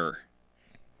higher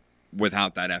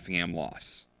without that Effingham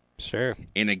loss. Sure.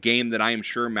 In a game that I am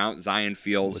sure Mount Zion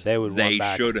feels they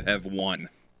should have won.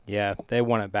 Yeah, they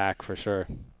won it back for sure.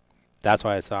 That's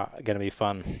why it's going to be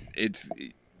fun.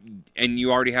 And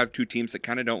you already have 2 teams that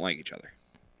kind of don't like each other.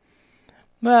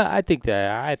 Well, I think they.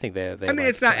 I mean,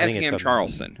 it's not Effingham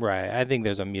Charleston, right? I think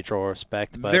there's a mutual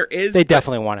respect, but they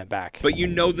definitely want it back. But you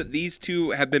know that these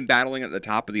 2 have been battling at the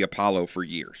top of the Apollo for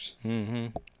years.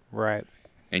 Right.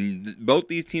 And both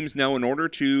these teams know in order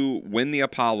to win the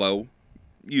Apollo,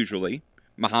 usually,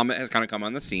 Muhammad has kind of come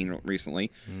on the scene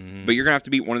recently, but you're going to have to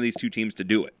beat one of these 2 teams to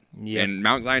do it. Yep. And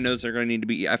Mount Zion knows they're going to need to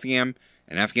beat Effingham,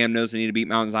 and Effingham knows they need to beat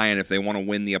Mount Zion if they want to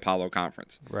win the Apollo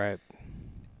Conference. Right.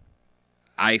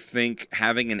 I think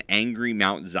having an angry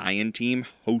Mount Zion team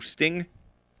hosting.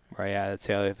 Right, yeah, that's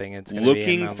the other thing. It's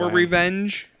looking for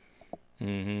revenge.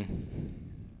 I'm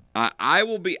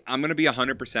going to be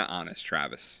 100% honest,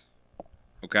 Travis.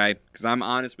 Okay? Because I'm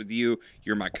honest with you.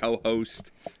 You're my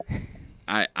co-host.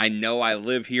 I know I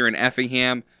live here in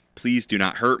Effingham. Please do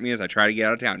not hurt me as I try to get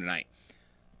out of town tonight.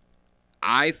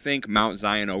 I think Mount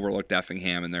Zion overlooked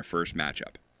Effingham in their first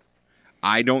matchup.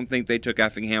 I don't think they took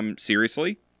Effingham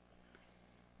seriously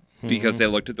because they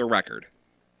looked at the record.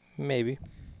 Maybe.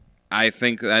 I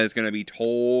think that is going to be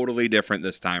totally different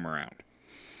this time around.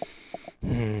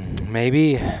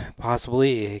 Maybe,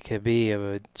 possibly. It could be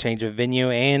a change of venue,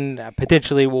 and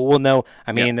potentially we'll know.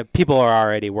 I mean, people are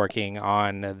already working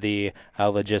on the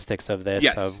logistics of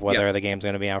this, of whether the game's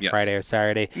going to be on Friday or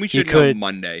Saturday. We should know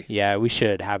Monday. Yeah, we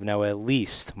should have at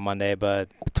least Monday, but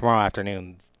tomorrow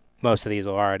afternoon, most of these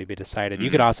will already be decided. You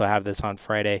could also have this on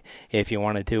Friday if you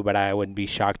wanted to, but I wouldn't be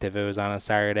shocked if it was on a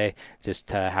Saturday, just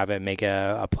to have it make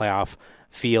a playoff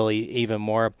feel even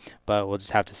more. But we'll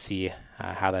just have to see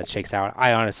how that shakes out.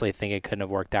 I honestly think it couldn't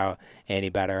have worked out any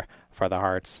better for the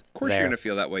Hearts. Of course, you're going to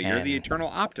feel that way. You're the eternal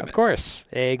optimist. Of course,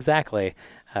 exactly.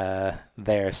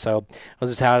 There. So we'll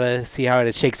just have to see how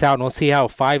it shakes out, and we'll see how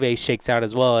 5A shakes out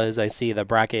as well, as I see the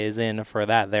bracket is in for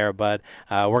that there. But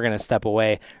we're going to step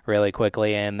away really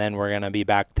quickly, and then we're going to be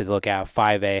back to look at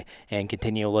 5A and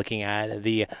continue looking at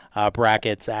the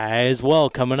brackets as well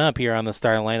coming up here on the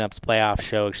Starting Lineups Playoff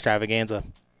Show Extravaganza.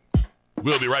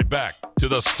 We'll be right back to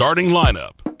the starting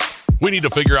lineup. We need to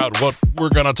figure out what we're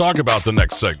going to talk about the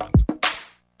next segment.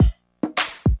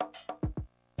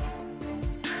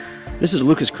 This is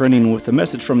Lucas Krenning with a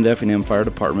message from the Effingham Fire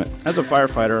Department. As a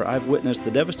firefighter, I've witnessed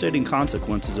the devastating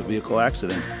consequences of vehicle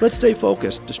accidents. Let's stay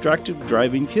focused. Distracted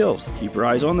driving kills. Keep your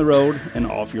eyes on the road and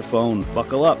off your phone.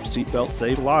 Buckle up. Seatbelts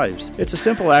save lives. It's a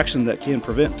simple action that can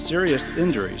prevent serious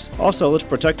injuries. Also, let's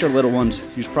protect our little ones.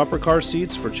 Use proper car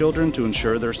seats for children to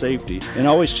ensure their safety. And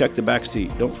always check the back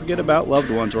seat. Don't forget about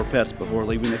loved ones or pets before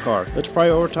leaving the car. Let's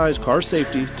prioritize car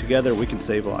safety. Together we can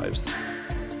save lives.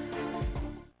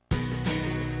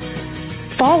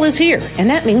 Fall is here, and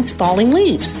that means falling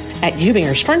leaves. At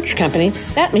Ubinger's Furniture Company,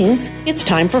 that means it's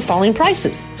time for falling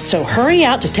prices. So hurry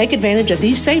out to take advantage of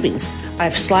these savings.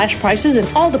 I've slashed prices in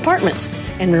all departments.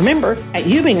 And remember, at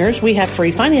Ubinger's, we have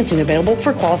free financing available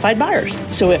for qualified buyers.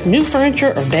 So if new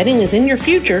furniture or bedding is in your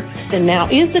future, then now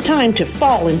is the time to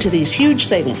fall into these huge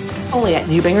savings. Only at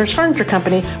Ubinger's Furniture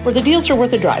Company, where the deals are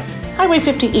worth a drive. Highway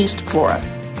 50 East, Flora.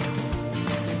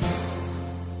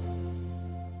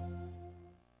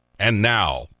 And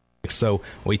now. So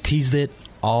we teased it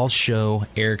all show.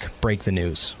 Eric, break the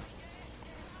news.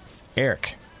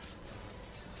 Eric,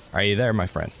 are you there, my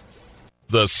friend?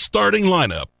 The starting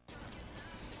lineup.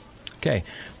 Okay,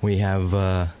 we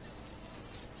have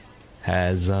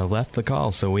has left the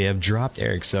call, so we have dropped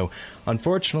Eric. So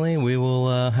unfortunately, we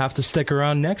will have to stick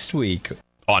around next week.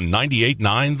 On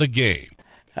 98.9 The Game.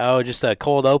 Oh, just a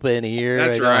cold open here.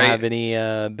 That's I don't have any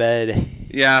bed.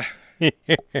 Yeah.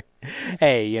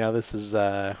 Hey, this is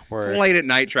it's late at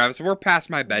night, Travis. We're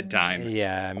past my bedtime.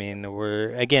 Yeah, I mean,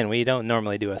 we don't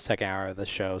normally do a second hour of the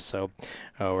show, so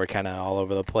we're kind of all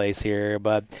over the place here.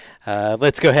 But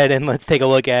let's go ahead and let's take a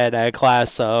look at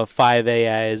Class 5A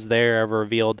as they're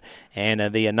revealed,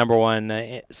 and the number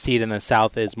one seed in the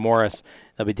South is Morris.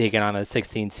 They'll be taking on the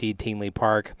 16 seed Tinley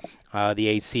Park. The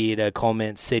 8 seed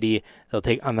Coleman City. They'll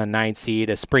take on the 9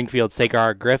 seed Springfield Sacred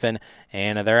Heart Griffin,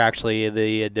 and they're actually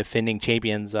the defending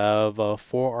champions of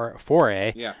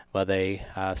 4A. Yeah. But they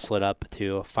slid up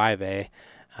to 5A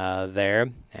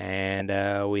there.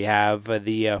 And we have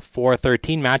the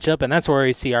 4-13 matchup, and that's where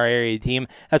we see our area team.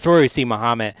 That's where we see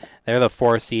Muhammad. They're the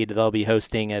 4 seed. They'll be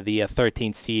hosting the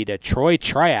 13 seed Troy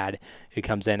Triad, who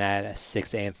comes in at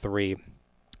 6-3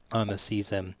 on the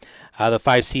season. The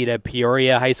 5 seed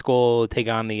Peoria High School will take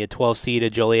on the 12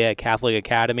 seed Joliet Catholic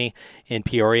Academy in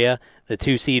Peoria. The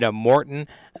 2 seed Morton,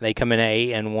 they come in at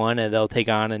 8-1, and they'll take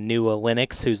on a new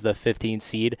Lennox, who's the 15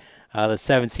 seed. The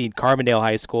 7 seed Carbondale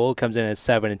High School comes in at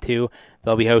 7-2.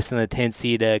 They'll be hosting the 10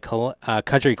 seed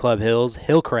Country Club Hills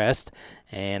Hillcrest,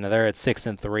 and they're at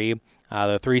 6-3.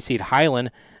 The 3 seed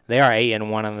Highland, they are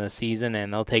 8-1 on the season,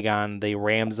 and they'll take on the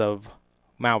Rams of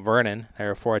Mount Vernon.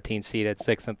 They're a 14 seed at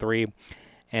 6-3.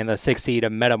 And the 6 seed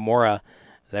Metamora,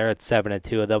 they're at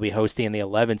 7-2. They'll be hosting the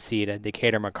 11 seed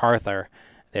Decatur MacArthur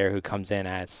there, who comes in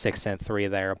at 6-3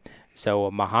 there.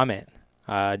 So Muhammad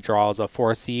draws a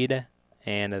 4 seed,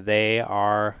 and they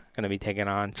are going to be taking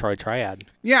on Troy Triad.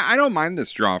 Yeah, I don't mind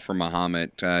this draw for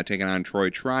Muhammad, taking on Troy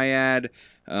Triad,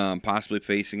 possibly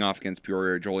facing off against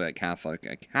Peoria Joliet Catholic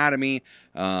Academy.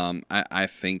 I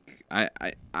think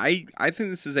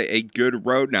this is a good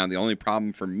road. Now, the only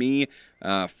problem for me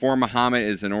for Muhammad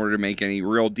is, in order to make any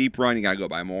real deep run, you got to go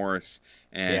by Morris.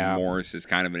 And Morris is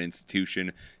kind of an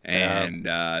institution, and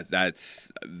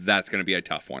that's going to be a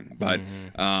tough one. But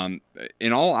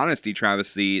in all honesty,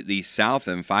 Travis, the South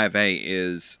in 5A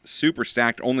is super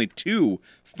stacked. Only 2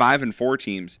 5-4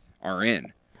 teams are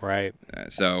in. Right.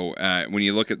 So when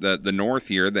you look at the North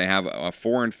here, they have a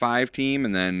 4-5 team,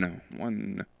 and then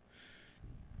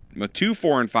 2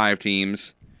 4-5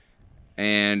 teams,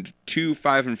 and 2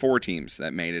 5-4 teams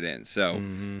that made it in. So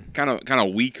kind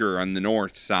of weaker on the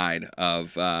north side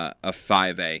of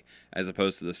 5A as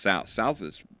opposed to the South. South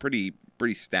is pretty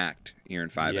stacked here in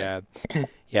 5A.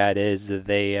 Yeah, it is.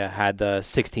 They had the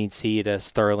 16 seed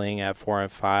Sterling at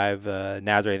 4-5.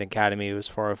 Nazareth Academy was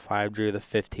 4-5. Drew the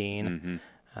 15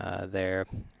 there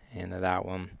in that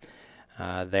one.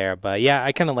 there. But, yeah,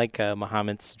 I kind of like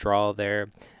Muhammad's draw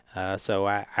there. So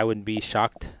I wouldn't be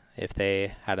shocked if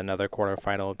they had another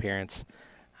quarterfinal appearance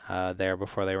there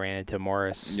before they ran into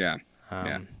Morris. Yeah.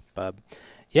 But,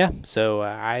 yeah, so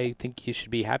I think you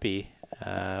should be happy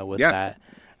with that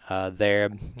there.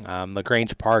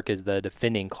 LaGrange Park is the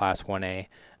defending Class 1A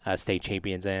state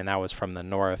champions, and that was from the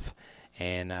north.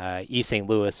 And East St.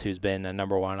 Louis, who's been a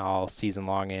number one all season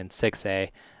long in 6A,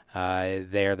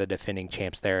 they're the defending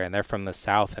champs there, and they're from the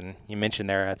south. And you mentioned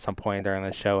there at some point during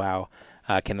the show how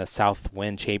can the South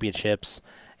win championships.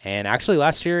 And actually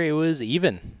last year it was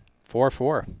even,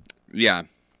 4-4. Yeah.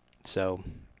 So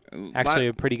actually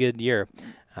a pretty good year.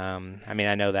 I mean,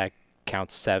 I know that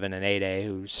counts 7 and 8A,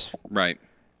 who's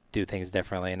do things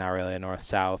differently, not really a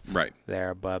north-south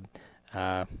there. But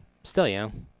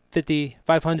still,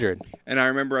 500. And I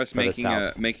remember us making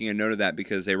a note of that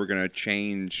because they were going to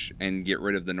change and get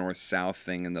rid of the north-south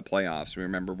thing in the playoffs.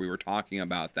 Remember we were talking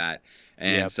about that.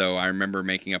 And so I remember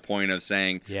making a point of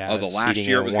saying, the last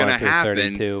year it was going to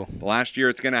happen. The last year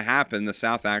it's going to happen. The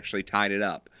South actually tied it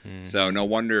up. So no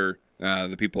wonder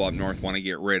the people up north want to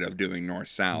get rid of doing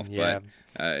north-south. But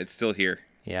it's still here.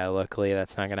 Yeah, luckily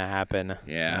that's not going to happen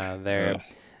there. Ugh.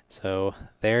 So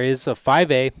there is a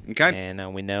 5A. Okay.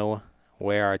 And we know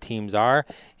where our teams are,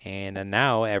 and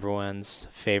now everyone's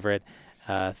favorite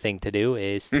thing to do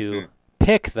is to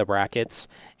pick the brackets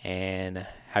and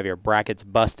have your brackets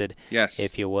busted,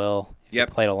 if you will. If you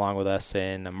played along with us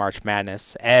in March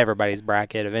Madness, everybody's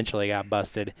bracket eventually got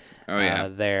busted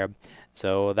there.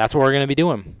 So that's what we're going to be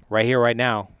doing right here, right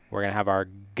now. We're going to have our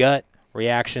gut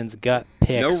reactions, gut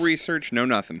picks. No research, no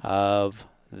nothing. Of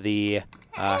the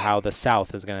how the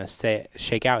South is going to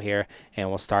shake out here, and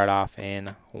we'll start off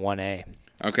in 1A.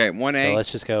 Okay, 1A. So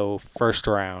let's just go first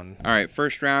round. All right,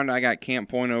 first round, I got Camp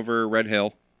Point over Red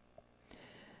Hill.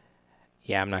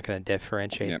 Yeah, I'm not going to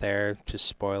differentiate there. Just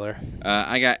spoiler.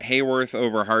 I got Hayworth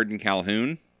over Hardin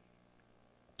Calhoun.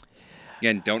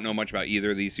 Again, don't know much about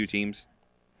either of these two teams.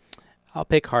 I'll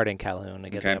pick Hardin Calhoun to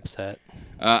get the upset.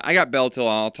 I got Belleville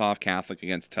Althoff Catholic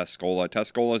against Tuscola.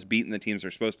 Tuscola's beaten the teams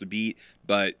they're supposed to beat,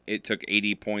 but it took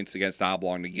 80 points against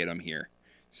Oblong to get them here.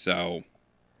 So,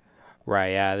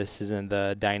 right, yeah, this isn't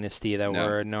the dynasty that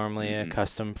we're normally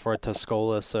accustomed for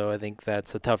Tuscola, so I think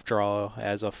that's a tough draw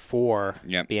as a 4,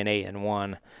 being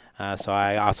 8-1. So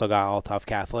I also got Althoff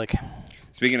Catholic.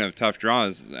 Speaking of tough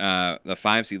draws, the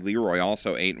 5 seed Leroy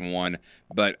also 8-1.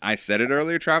 But I said it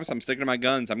earlier, Travis. I'm sticking to my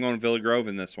guns. I'm going Villa Grove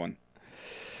in this one.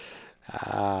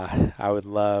 I would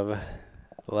love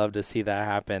to see that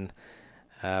happen.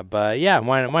 But yeah,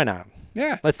 why not?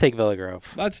 Yeah, let's take Villa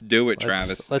Grove. Let's do it,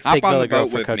 Travis. Let's take Villa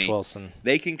Grove for Coach Wilson.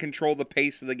 They can control the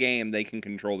pace of the game. They can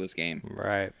control this game.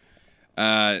 Right.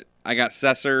 I got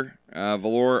Cesar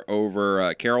Valor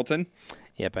over Carrollton.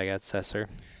 Yep, I got Cesar.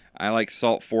 I like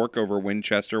Salt Fork over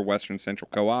Winchester Western Central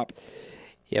Co-op.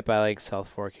 Yep, I like Salt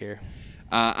Fork here.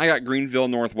 I got Greenville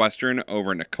Northwestern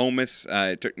over Nokomis.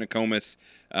 It took Nokomis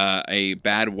a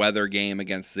bad weather game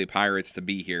against the Pirates to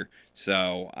be here.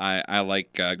 So I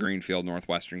like Greenfield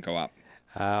Northwestern Co-op.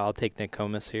 I'll take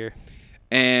Nokomis here.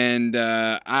 And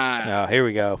here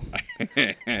we go.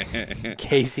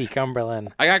 Casey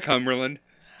Cumberland. I got Cumberland.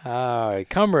 Oh,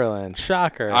 Cumberland.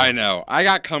 Shocker. I know. I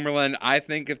got Cumberland. I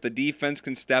think if the defense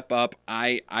can step up,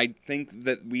 I think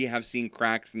that we have seen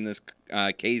cracks in this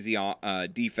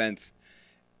KZ defense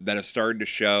that have started to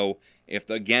show. If,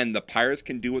 again, the Pirates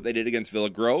can do what they did against Villa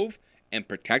Grove and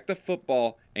protect the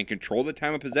football and control the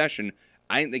time of possession,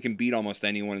 I think they can beat almost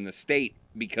anyone in the state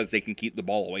because they can keep the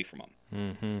ball away from them.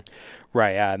 Mm-hmm.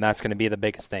 Right, yeah, and that's going to be the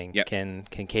biggest thing. Yep. Can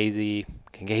KZ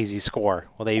score?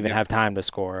 Will they even have time to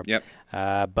score? Yep.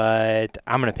 But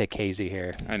I'm going to pick KZ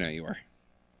here. I know you are.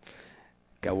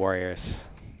 Go Warriors.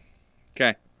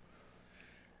 Okay.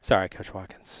 Sorry, Coach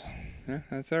Watkins. Yeah,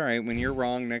 that's all right. When you're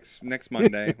wrong next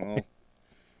Monday, well.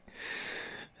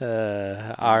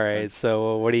 All right,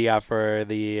 so what do you got for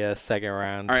the second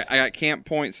round? All right, I got Camp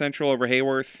Point Central over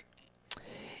Hayworth.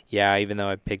 Yeah, even though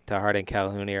I picked Hardin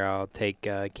Calhoun here, I'll take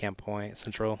Camp Point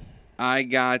Central. I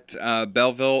got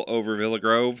Belleville over Villa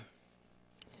Grove.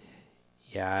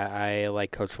 Yeah, I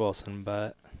like Coach Wilson,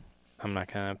 but I'm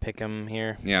not going to pick him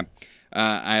here. Yeah.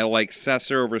 I like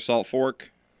Cesar over Salt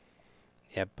Fork.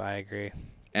 Yep, I agree.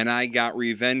 And I got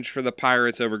Revenge for the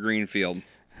Pirates over Greenfield.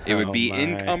 It would be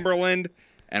in Cumberland,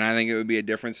 and I think it would be a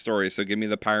different story. So give me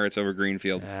the Pirates over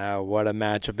Greenfield. What a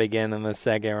matchup again in the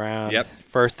second round. Yep.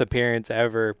 First appearance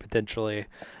ever, potentially,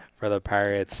 for the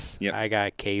Pirates. Yep. I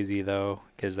got KZ, though,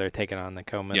 because they're taking on the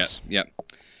Comas. Yep.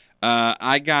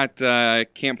 I got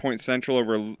Camp Point Central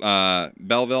over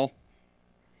Belleville.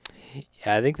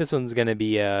 Yeah, I think this one's going to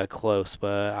be close,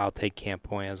 but I'll take Camp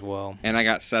Point as well. And I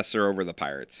got Cesar over the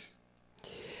Pirates.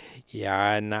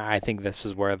 Yeah, and I think this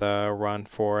is where the run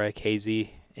for KZ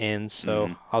ends,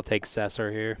 so I'll take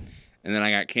Cesar here. And then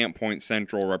I got Camp Point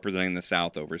Central representing the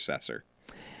South over Cesar.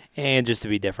 And just to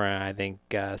be different, I think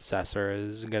Cesar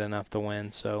is good enough to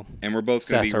win. So. And we're both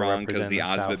going to be wrong because the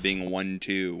odds of it being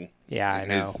 1-2. Yeah, I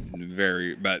know.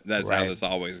 Is but that's how this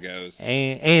always goes.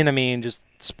 And I mean, just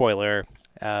spoiler.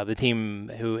 The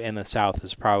team who in the South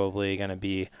is probably going to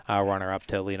be runner-up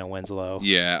to Lena Winslow.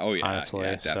 Yeah, honestly,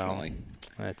 yeah, definitely.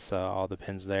 So it's all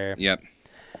depends there. Yep.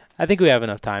 I think we have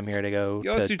enough time here to go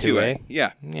to 2A.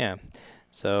 Yeah. Yeah.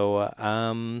 So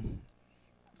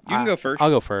you can go first. I'll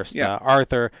go first. Yeah.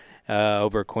 Arthur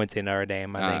over Quincy Notre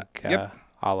Dame. I think yep.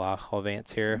 I'll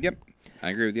advance here. Yep,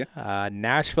 I agree with you.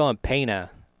 Nashville and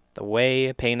Pana. The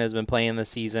way Pana has been playing this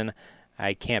season,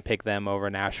 I can't pick them over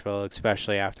Nashville,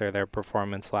 especially after their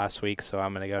performance last week, so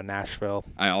I'm going to go Nashville.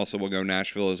 I also will go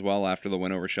Nashville as well after the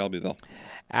win over Shelbyville.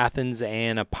 Athens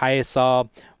and Piasol.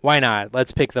 Why not?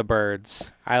 Let's pick the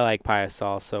Birds. I like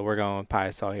Piasol, so we're going with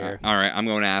Piasol here. All right, I'm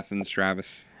going Athens,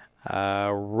 Travis.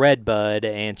 Redbud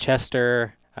and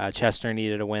Chester. Chester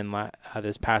needed a win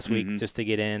this past week just to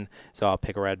get in, so I'll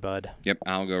pick Redbud. Yep,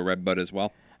 I'll go Redbud as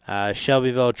well.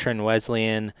 Shelbyville, Trenton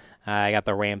Wesleyan. I got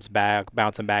the Rams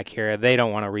bouncing back here. They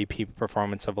don't want a repeat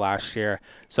performance of last year,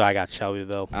 so I got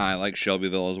Shelbyville. I like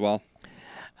Shelbyville as well.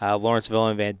 Lawrenceville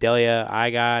and Vandalia. I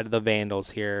got the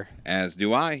Vandals here. As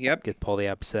do I, yep. Could pull the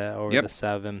upset over the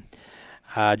 7.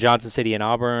 Johnson City and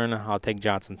Auburn. I'll take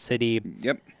Johnson City.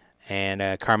 Yep.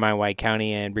 And Carmine White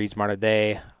County and Breeze Mater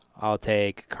Dei. I'll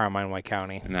take Carmine White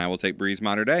County. And I will take Breeze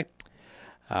Mater Dei.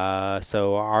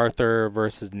 So Arthur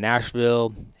versus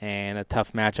Nashville, and a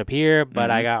tough matchup here,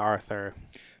 but I got Arthur.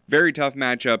 Very tough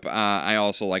matchup. I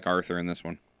also like Arthur in this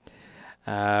one.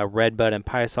 Redbud and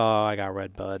Piasol, I got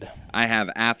Redbud. I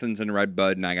have Athens and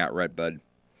Redbud, and I got Redbud.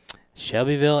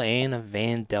 Shelbyville and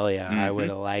Vandalia. I would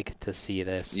like to see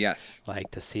this. Yes.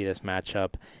 Like to see this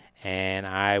matchup, and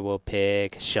I will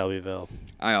pick Shelbyville.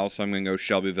 I also am going to go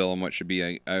Shelbyville in what should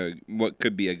be what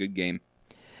could be a good game.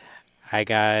 I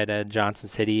got Johnson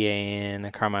City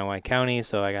and Carmine White County,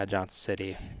 so I got Johnson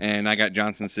City. And I got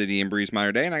Johnson City and Breeze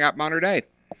Mater Dei, and I got Mater Dei.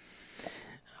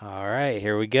 All right,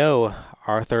 here we go.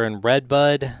 Arthur and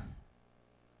Redbud.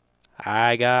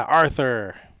 I got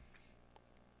Arthur.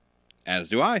 As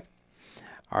do I.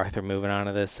 Arthur moving on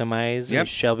to the semis. Yep.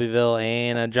 Shelbyville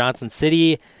and Johnson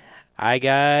City. I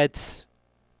got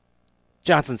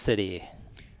Johnson City.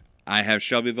 I have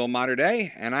Shelbyville Mater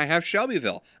Dei, and I have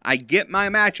Shelbyville. I get my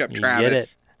matchup, Travis. You get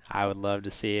it. I would love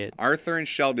to see it. Arthur and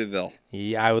Shelbyville.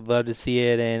 Yeah, I would love to see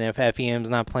it, and if FEM's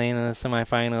not playing in the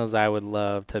semifinals, I would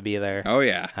love to be there. Oh,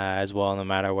 yeah. As well, no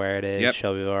matter where it is,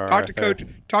 Shelbyville or Arthur.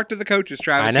 Talk to the coaches,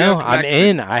 Travis. I know. I'm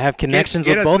in. I have connections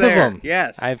with both of them.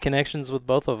 Yes. I have connections with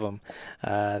both of them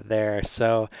there.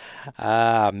 So,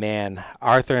 man,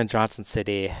 Arthur and Johnson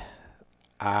City,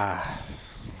 they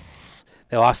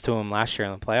lost to him last year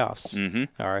in the playoffs.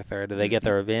 Arthur, do they get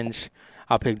their revenge?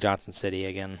 I'll pick Johnson City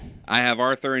again. I have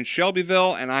Arthur and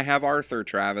Shelbyville, and I have Arthur,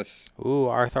 Travis. Ooh,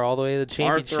 Arthur all the way to the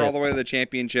championship. Arthur all the way to the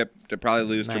championship to probably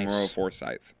lose to Monroe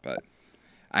Forsyth. But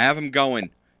I have him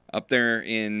going up there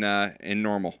in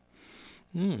normal.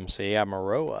 So you got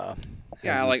Monroe.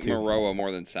 Yeah, I like Monroe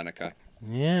more than Seneca.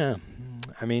 Yeah.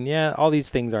 I mean, all these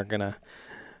things aren't going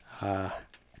to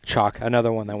chalk.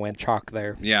 Another one that went chalk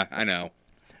there. Yeah, I know.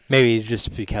 Maybe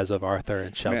just because of Arthur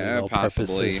and Shelbyville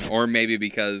purposes. Or maybe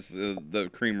because the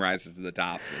cream rises to the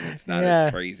top and it's not as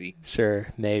crazy.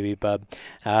 Sure, maybe, bub.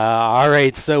 All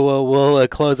right, so we'll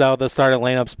close out the starting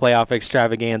lineups playoff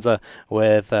extravaganza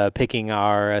with picking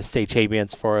our state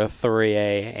champions for a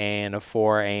 3A and a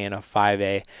 4A and a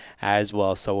 5A as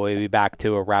well. So we'll be back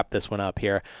to wrap this one up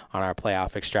here on our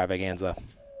playoff extravaganza.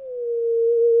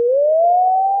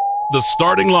 The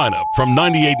starting lineup from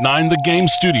 98.9 The Game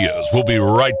Studios will be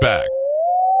right back.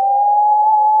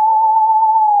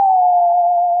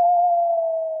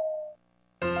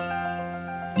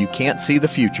 You can't see the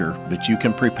future, but you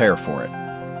can prepare for it.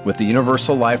 With the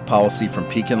Universal Life Policy from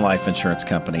Pekin Life Insurance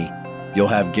Company, you'll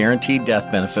have guaranteed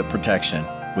death benefit protection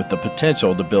with the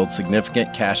potential to build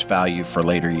significant cash value for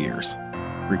later years.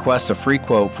 Request a free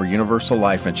quote for Universal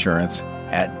Life Insurance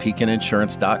at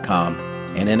pekininsurance.com.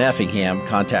 And in Effingham,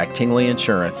 contact Tingley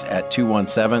Insurance at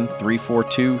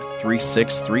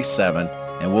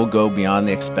 217-342-3637, and we'll go beyond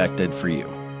the expected for you.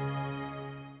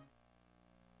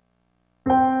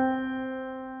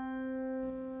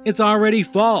 It's already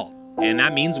fall, and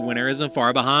that means winter isn't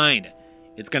far behind.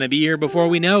 It's going to be here before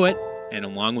we know it, and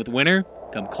along with winter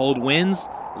come cold winds,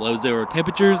 below zero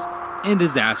temperatures, and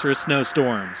disastrous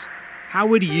snowstorms. How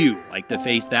would you like to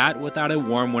face that without a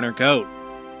warm winter coat?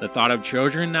 The thought of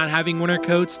children not having winter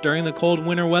coats during the cold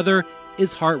winter weather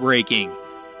is heartbreaking.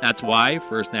 That's why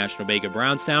First National Bank of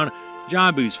Brownstown,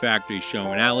 John Boo's Factory Show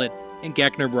and Outlet, and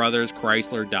Geckner Brothers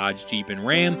Chrysler, Dodge, Jeep, and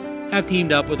Ram have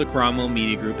teamed up with the Cromwell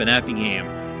Media Group in Effingham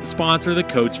to sponsor the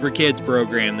Coats for Kids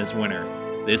program this winter.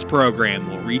 This program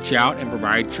will reach out and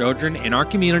provide children in our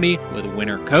community with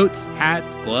winter coats,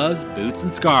 hats, gloves, boots,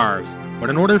 and scarves. But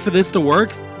in order for this to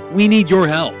work, we need your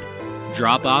help.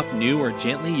 Drop off new or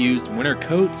gently used winter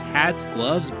coats, hats,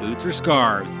 gloves, boots, or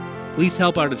scarves. Please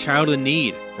help out a child in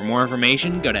need. For more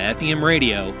information, go to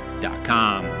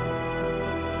FEMradio.com.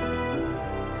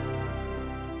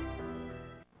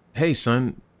 Hey,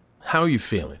 son. How are you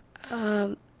feeling?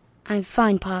 I'm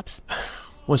fine, Pops.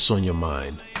 What's on your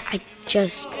mind? I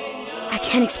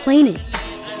can't explain it.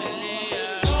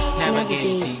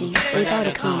 Navigating without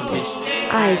a compass,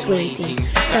 eyes waiting,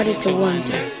 started to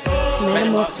wonder.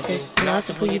 Metamorphosis, the loss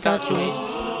of who you thought you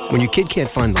was. When your kid can't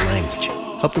find the language,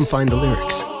 help them find the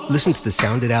lyrics. Listen to the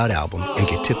Sound It Out album and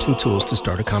get tips and tools to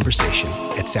start a conversation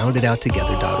at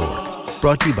sounditouttogether.org.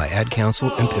 Brought to you by Ad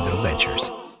Council and Pivotal Ventures.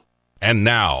 And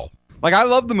now, I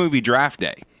love the movie Draft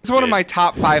Day. It's one of my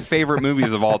top 5 favorite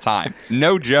movies of all time.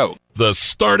 No joke. the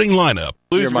starting lineup.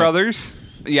 Blues Brothers.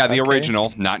 Yeah, the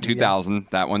original, not 2000. Yeah.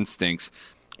 That one stinks.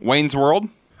 Wayne's World.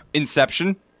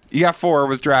 Inception. You got 4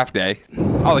 with Draft Day.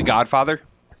 Oh, The Godfather.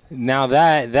 Now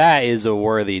that is a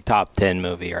worthy top 10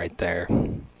 movie right there.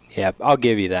 Yep, I'll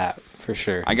give you that for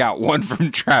sure. I got 1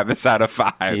 from Travis out of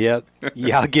 5. Yep.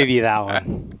 Yeah, I'll give you that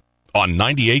one. On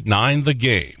 98.9 The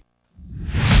Game.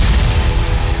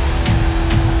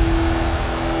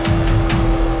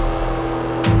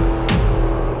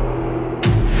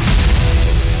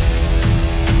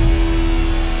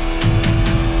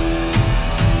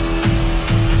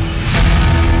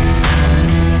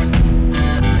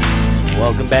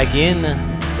 Welcome back in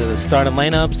to the starting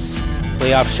lineups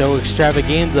playoff show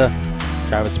extravaganza.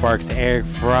 Travis Sparks, Eric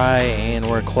Fry, and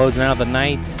we're closing out the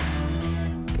night,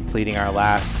 completing our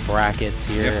last brackets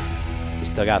here. Yep. We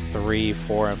still got 3,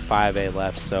 4, and 5A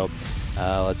left, so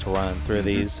let's run through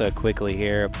these quickly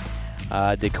here.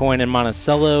 DeCoin and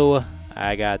Monticello.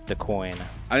 I got DeCoin.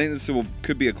 I think this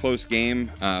could be a close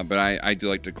game, but I do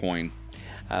like DeCoin.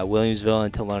 Williamsville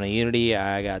and Tolono Unity.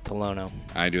 I got Tolono.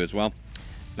 I do as well.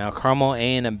 Mount Carmel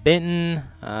and Benton.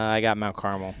 I got Mount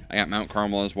Carmel. I got Mount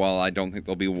Carmel as well. I don't think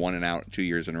they'll be 1 and out 2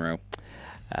 years in a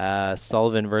row.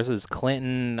 Sullivan versus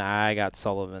Clinton. I got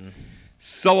Sullivan.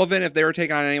 Sullivan, if they were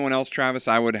taking on anyone else, Travis,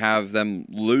 I would have them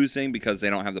losing because they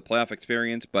don't have the playoff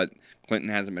experience, but Clinton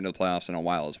hasn't been to the playoffs in a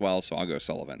while as well, so I'll go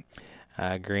Sullivan.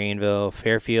 Greenville,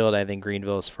 Fairfield. I think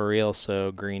Greenville's for real,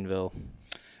 so Greenville.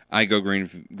 I go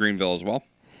Greenville as well.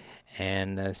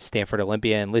 And Stanford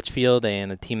Olympia and Litchfield,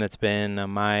 and a team that's been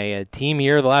my team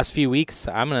here the last few weeks.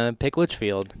 I'm going to pick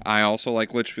Litchfield. I also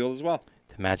like Litchfield as well.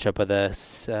 To match up with the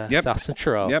South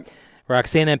Central. Yep.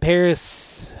 Roxana and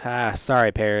Paris.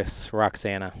 Sorry, Paris.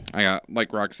 Roxana. I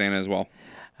like Roxana as well.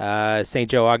 St.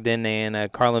 Joe Ogden and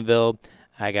Carlinville.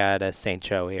 I got St.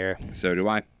 Joe here. So do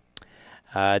I.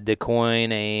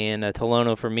 DeCoin and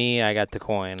Tolono for me. I got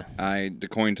DeCoin.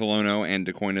 DeCoin, Tolono, and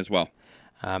DeCoin as well.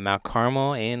 Mount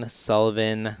Carmel and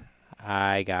Sullivan.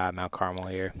 I got Mount Carmel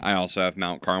here. I also have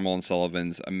Mount Carmel, and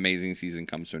Sullivan's amazing season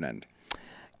comes to an end.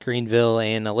 Greenville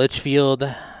and Litchfield.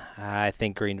 I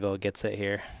think Greenville gets it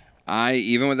here.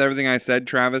 Even with everything I said,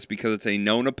 Travis, because it's a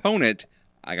known opponent,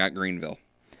 I got Greenville.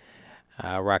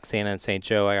 Roxana and St.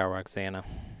 Joe. I got Roxana.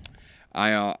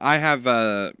 I have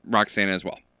Roxana as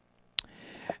well.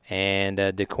 And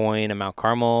DeCoin and Mount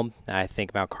Carmel. I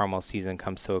think Mount Carmel's season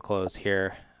comes to a close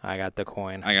here. I got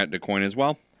DeCoin. I got DeCoin as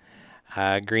well.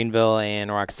 Greenville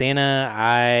and Roxana.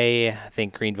 I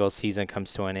think Greenville's season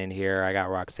comes to an end here. I got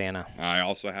Roxana. I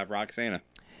also have Roxana.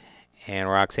 And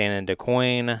Roxana and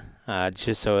DeCoin.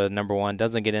 Just so number 1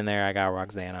 doesn't get in there, I got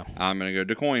Roxana. I'm going to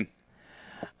go DeCoin.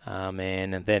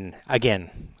 And then,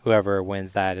 again, whoever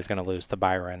wins that is going to lose to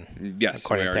Byron. Yes,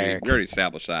 we already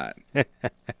established that.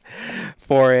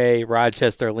 4A,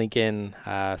 Rochester, Lincoln.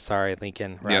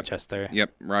 Lincoln, Rochester.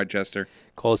 Yep, Rochester.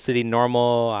 Coal City,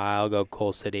 Normal. I'll go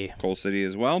Coal City. Coal City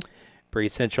as well.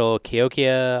 Breeze Central,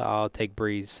 Keokia. I'll take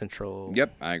Breeze Central.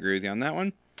 Yep, I agree with you on that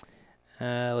one.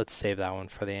 Let's save that one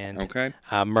for the end. Okay.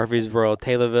 Murfreesboro,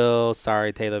 Taylorville.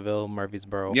 Sorry, Taylorville,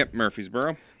 Murfreesboro. Yep,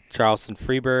 Murfreesboro. Charleston,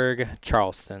 Freeburg.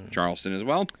 Charleston. Charleston as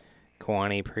well.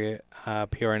 Kewanee,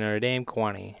 Peoria, Notre Dame.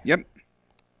 Kewanee. Yep.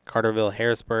 Carterville,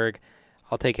 Harrisburg.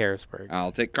 I'll take Harrisburg.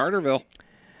 I'll take Carterville.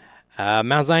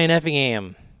 Mount Zion,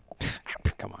 Effingham.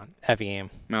 Come on,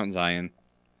 Effingham. Mount Zion.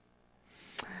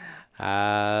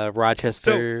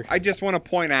 Rochester. So I just want to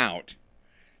point out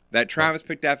that Travis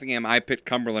picked Effingham, I picked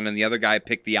Cumberland, and the other guy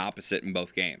picked the opposite in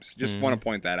both games. Just want to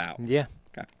point that out. Yeah.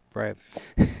 Okay. Right.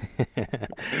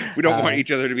 We don't want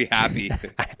each other to be happy.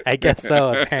 I guess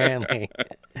so, apparently.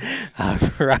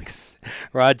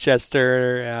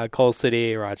 Rochester, Coal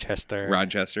City, Rochester.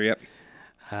 Rochester, yep.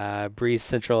 Breeze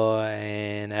Central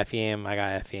and Effingham. I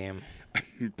got Effingham.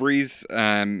 Breeze,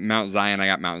 Mount Zion. I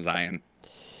got Mount Zion.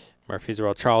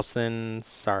 Murfreesboro, Charleston.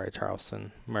 Sorry,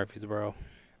 Charleston. Murfreesboro.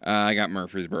 I got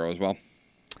Murfreesboro as well.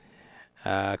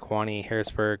 Kewanee,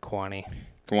 Harrisburg, Kewanee.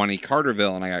 Kewanee,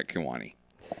 Carterville, and I got Kewanee.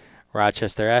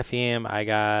 Rochester, Effingham. I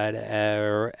got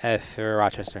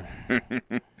Rochester.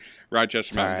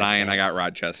 Rochester, Mount Zion. I got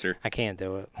Rochester. I can't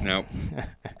do it. Nope.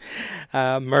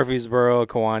 Murfreesboro,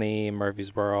 Kewanee,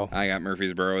 Murfreesboro. I got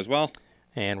Murfreesboro as well.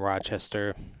 And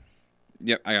Rochester.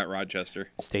 Yep, I got Rochester.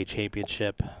 State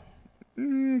championship.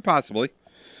 Possibly.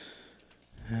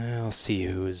 We'll see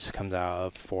who's comes out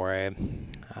of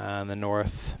 4A. The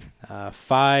North.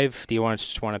 5. Do you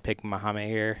just want to pick Muhammad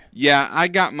here? Yeah, I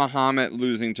got Muhammad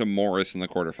losing to Morris in the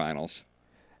quarterfinals.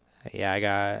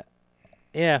 Yeah,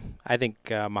 I think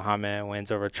Muhammad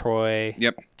wins over Troy.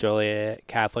 Yep. Joliet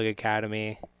Catholic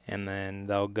Academy, and then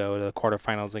they'll go to the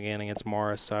quarterfinals again against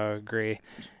Morris. So I agree,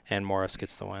 and Morris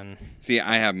gets the win. See,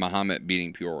 I have Muhammad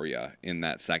beating Peoria in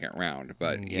that second round,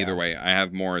 but either way, I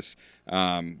have Morris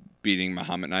beating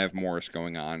Muhammad, and I have Morris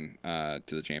going on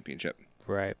to the championship.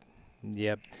 Right.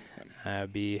 Yep.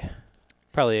 That'd be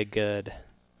probably a good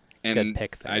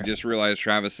pick there. I just realized,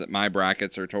 Travis, that my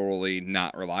brackets are totally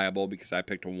not reliable because I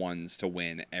picked ones to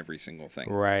win every single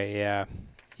thing. Right, yeah.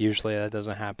 Usually that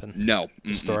doesn't happen. No.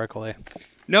 Historically.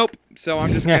 Nope. So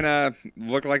I'm just going to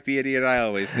look like the idiot I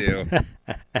always do.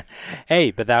 Hey,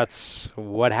 but that's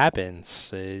what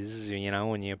happens is,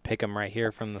 when you pick them right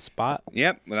here from the spot.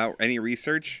 Yep, without any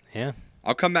research. Yeah.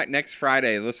 I'll come back next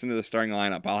Friday, listen to the starting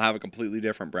lineup. I'll have a completely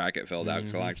different bracket filled out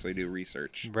because I'll actually do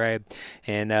research. Right.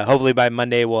 And hopefully by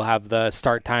Monday we'll have the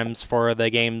start times for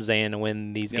the games and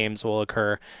when these games will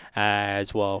occur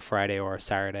as well, Friday or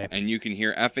Saturday. And you can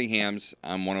hear Effingham's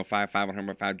on 105.5,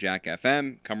 100.5 Jack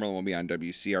FM. Cumberland will be on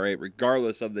WCRA.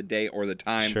 Regardless of the day or the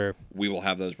time, we will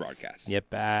have those broadcasts.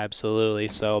 Yep, absolutely.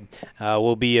 So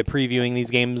we'll be previewing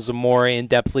these games more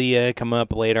in-depthly coming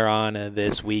up later on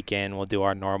this weekend. We'll do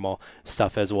our normal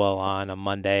stuff as well on a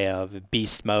Monday of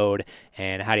Beast Mode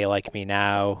and How Do You Like Me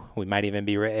Now. We might even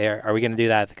be are we going to do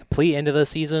that at the complete end of the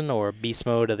season or Beast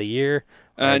Mode of the year?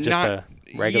 Just a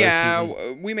regular season?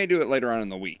 Yeah, we may do it later on in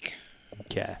the week.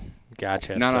 Okay,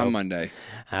 gotcha. Not on Monday.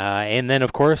 And then,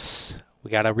 of course, we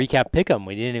got to recap Pick'em.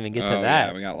 We didn't even get to that.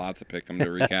 Yeah, we got lots of Pick'em to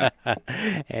recap.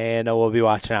 And we'll be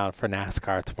watching out for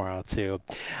NASCAR tomorrow, too.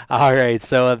 All right,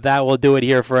 so that will do it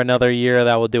here for another year.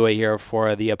 That will do it here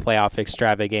for the playoff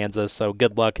extravaganza. So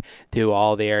good luck to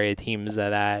all the area teams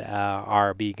that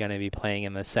are going to be playing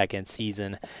in the second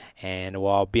season. And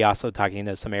we'll be also talking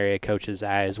to some area coaches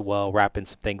as well, wrapping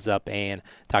some things up and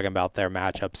talking about their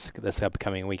matchups this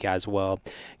upcoming week as well.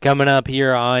 Coming up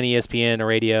here on ESPN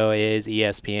Radio is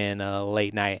ESPN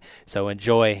Late Night. So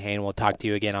enjoy, and we'll talk to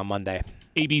you again on Monday.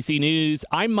 ABC News,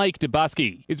 I'm Mike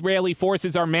Dubusky. Israeli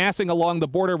forces are massing along the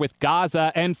border with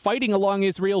Gaza, and fighting along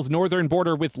Israel's northern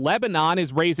border with Lebanon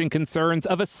is raising concerns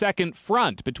of a second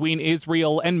front between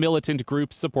Israel and militant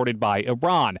groups supported by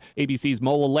Iran. ABC's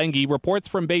Mola Lengi reports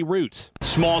from Beirut.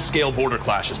 Small-scale border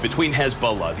clashes between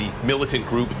Hezbollah, the militant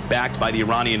group backed by the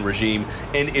Iranian regime,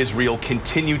 and Israel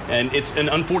continue, and it's an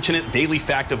unfortunate daily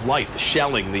fact of life. The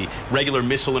shelling, the regular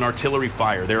missile and artillery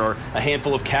fire. There are a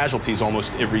handful of casualties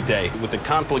almost every day. With the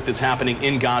conflict that's happening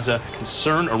in Gaza,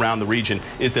 concern around the region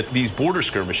is that these border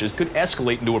skirmishes could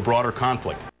escalate into a broader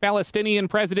conflict. Palestinian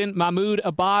President Mahmoud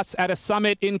Abbas at a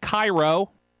summit in Cairo.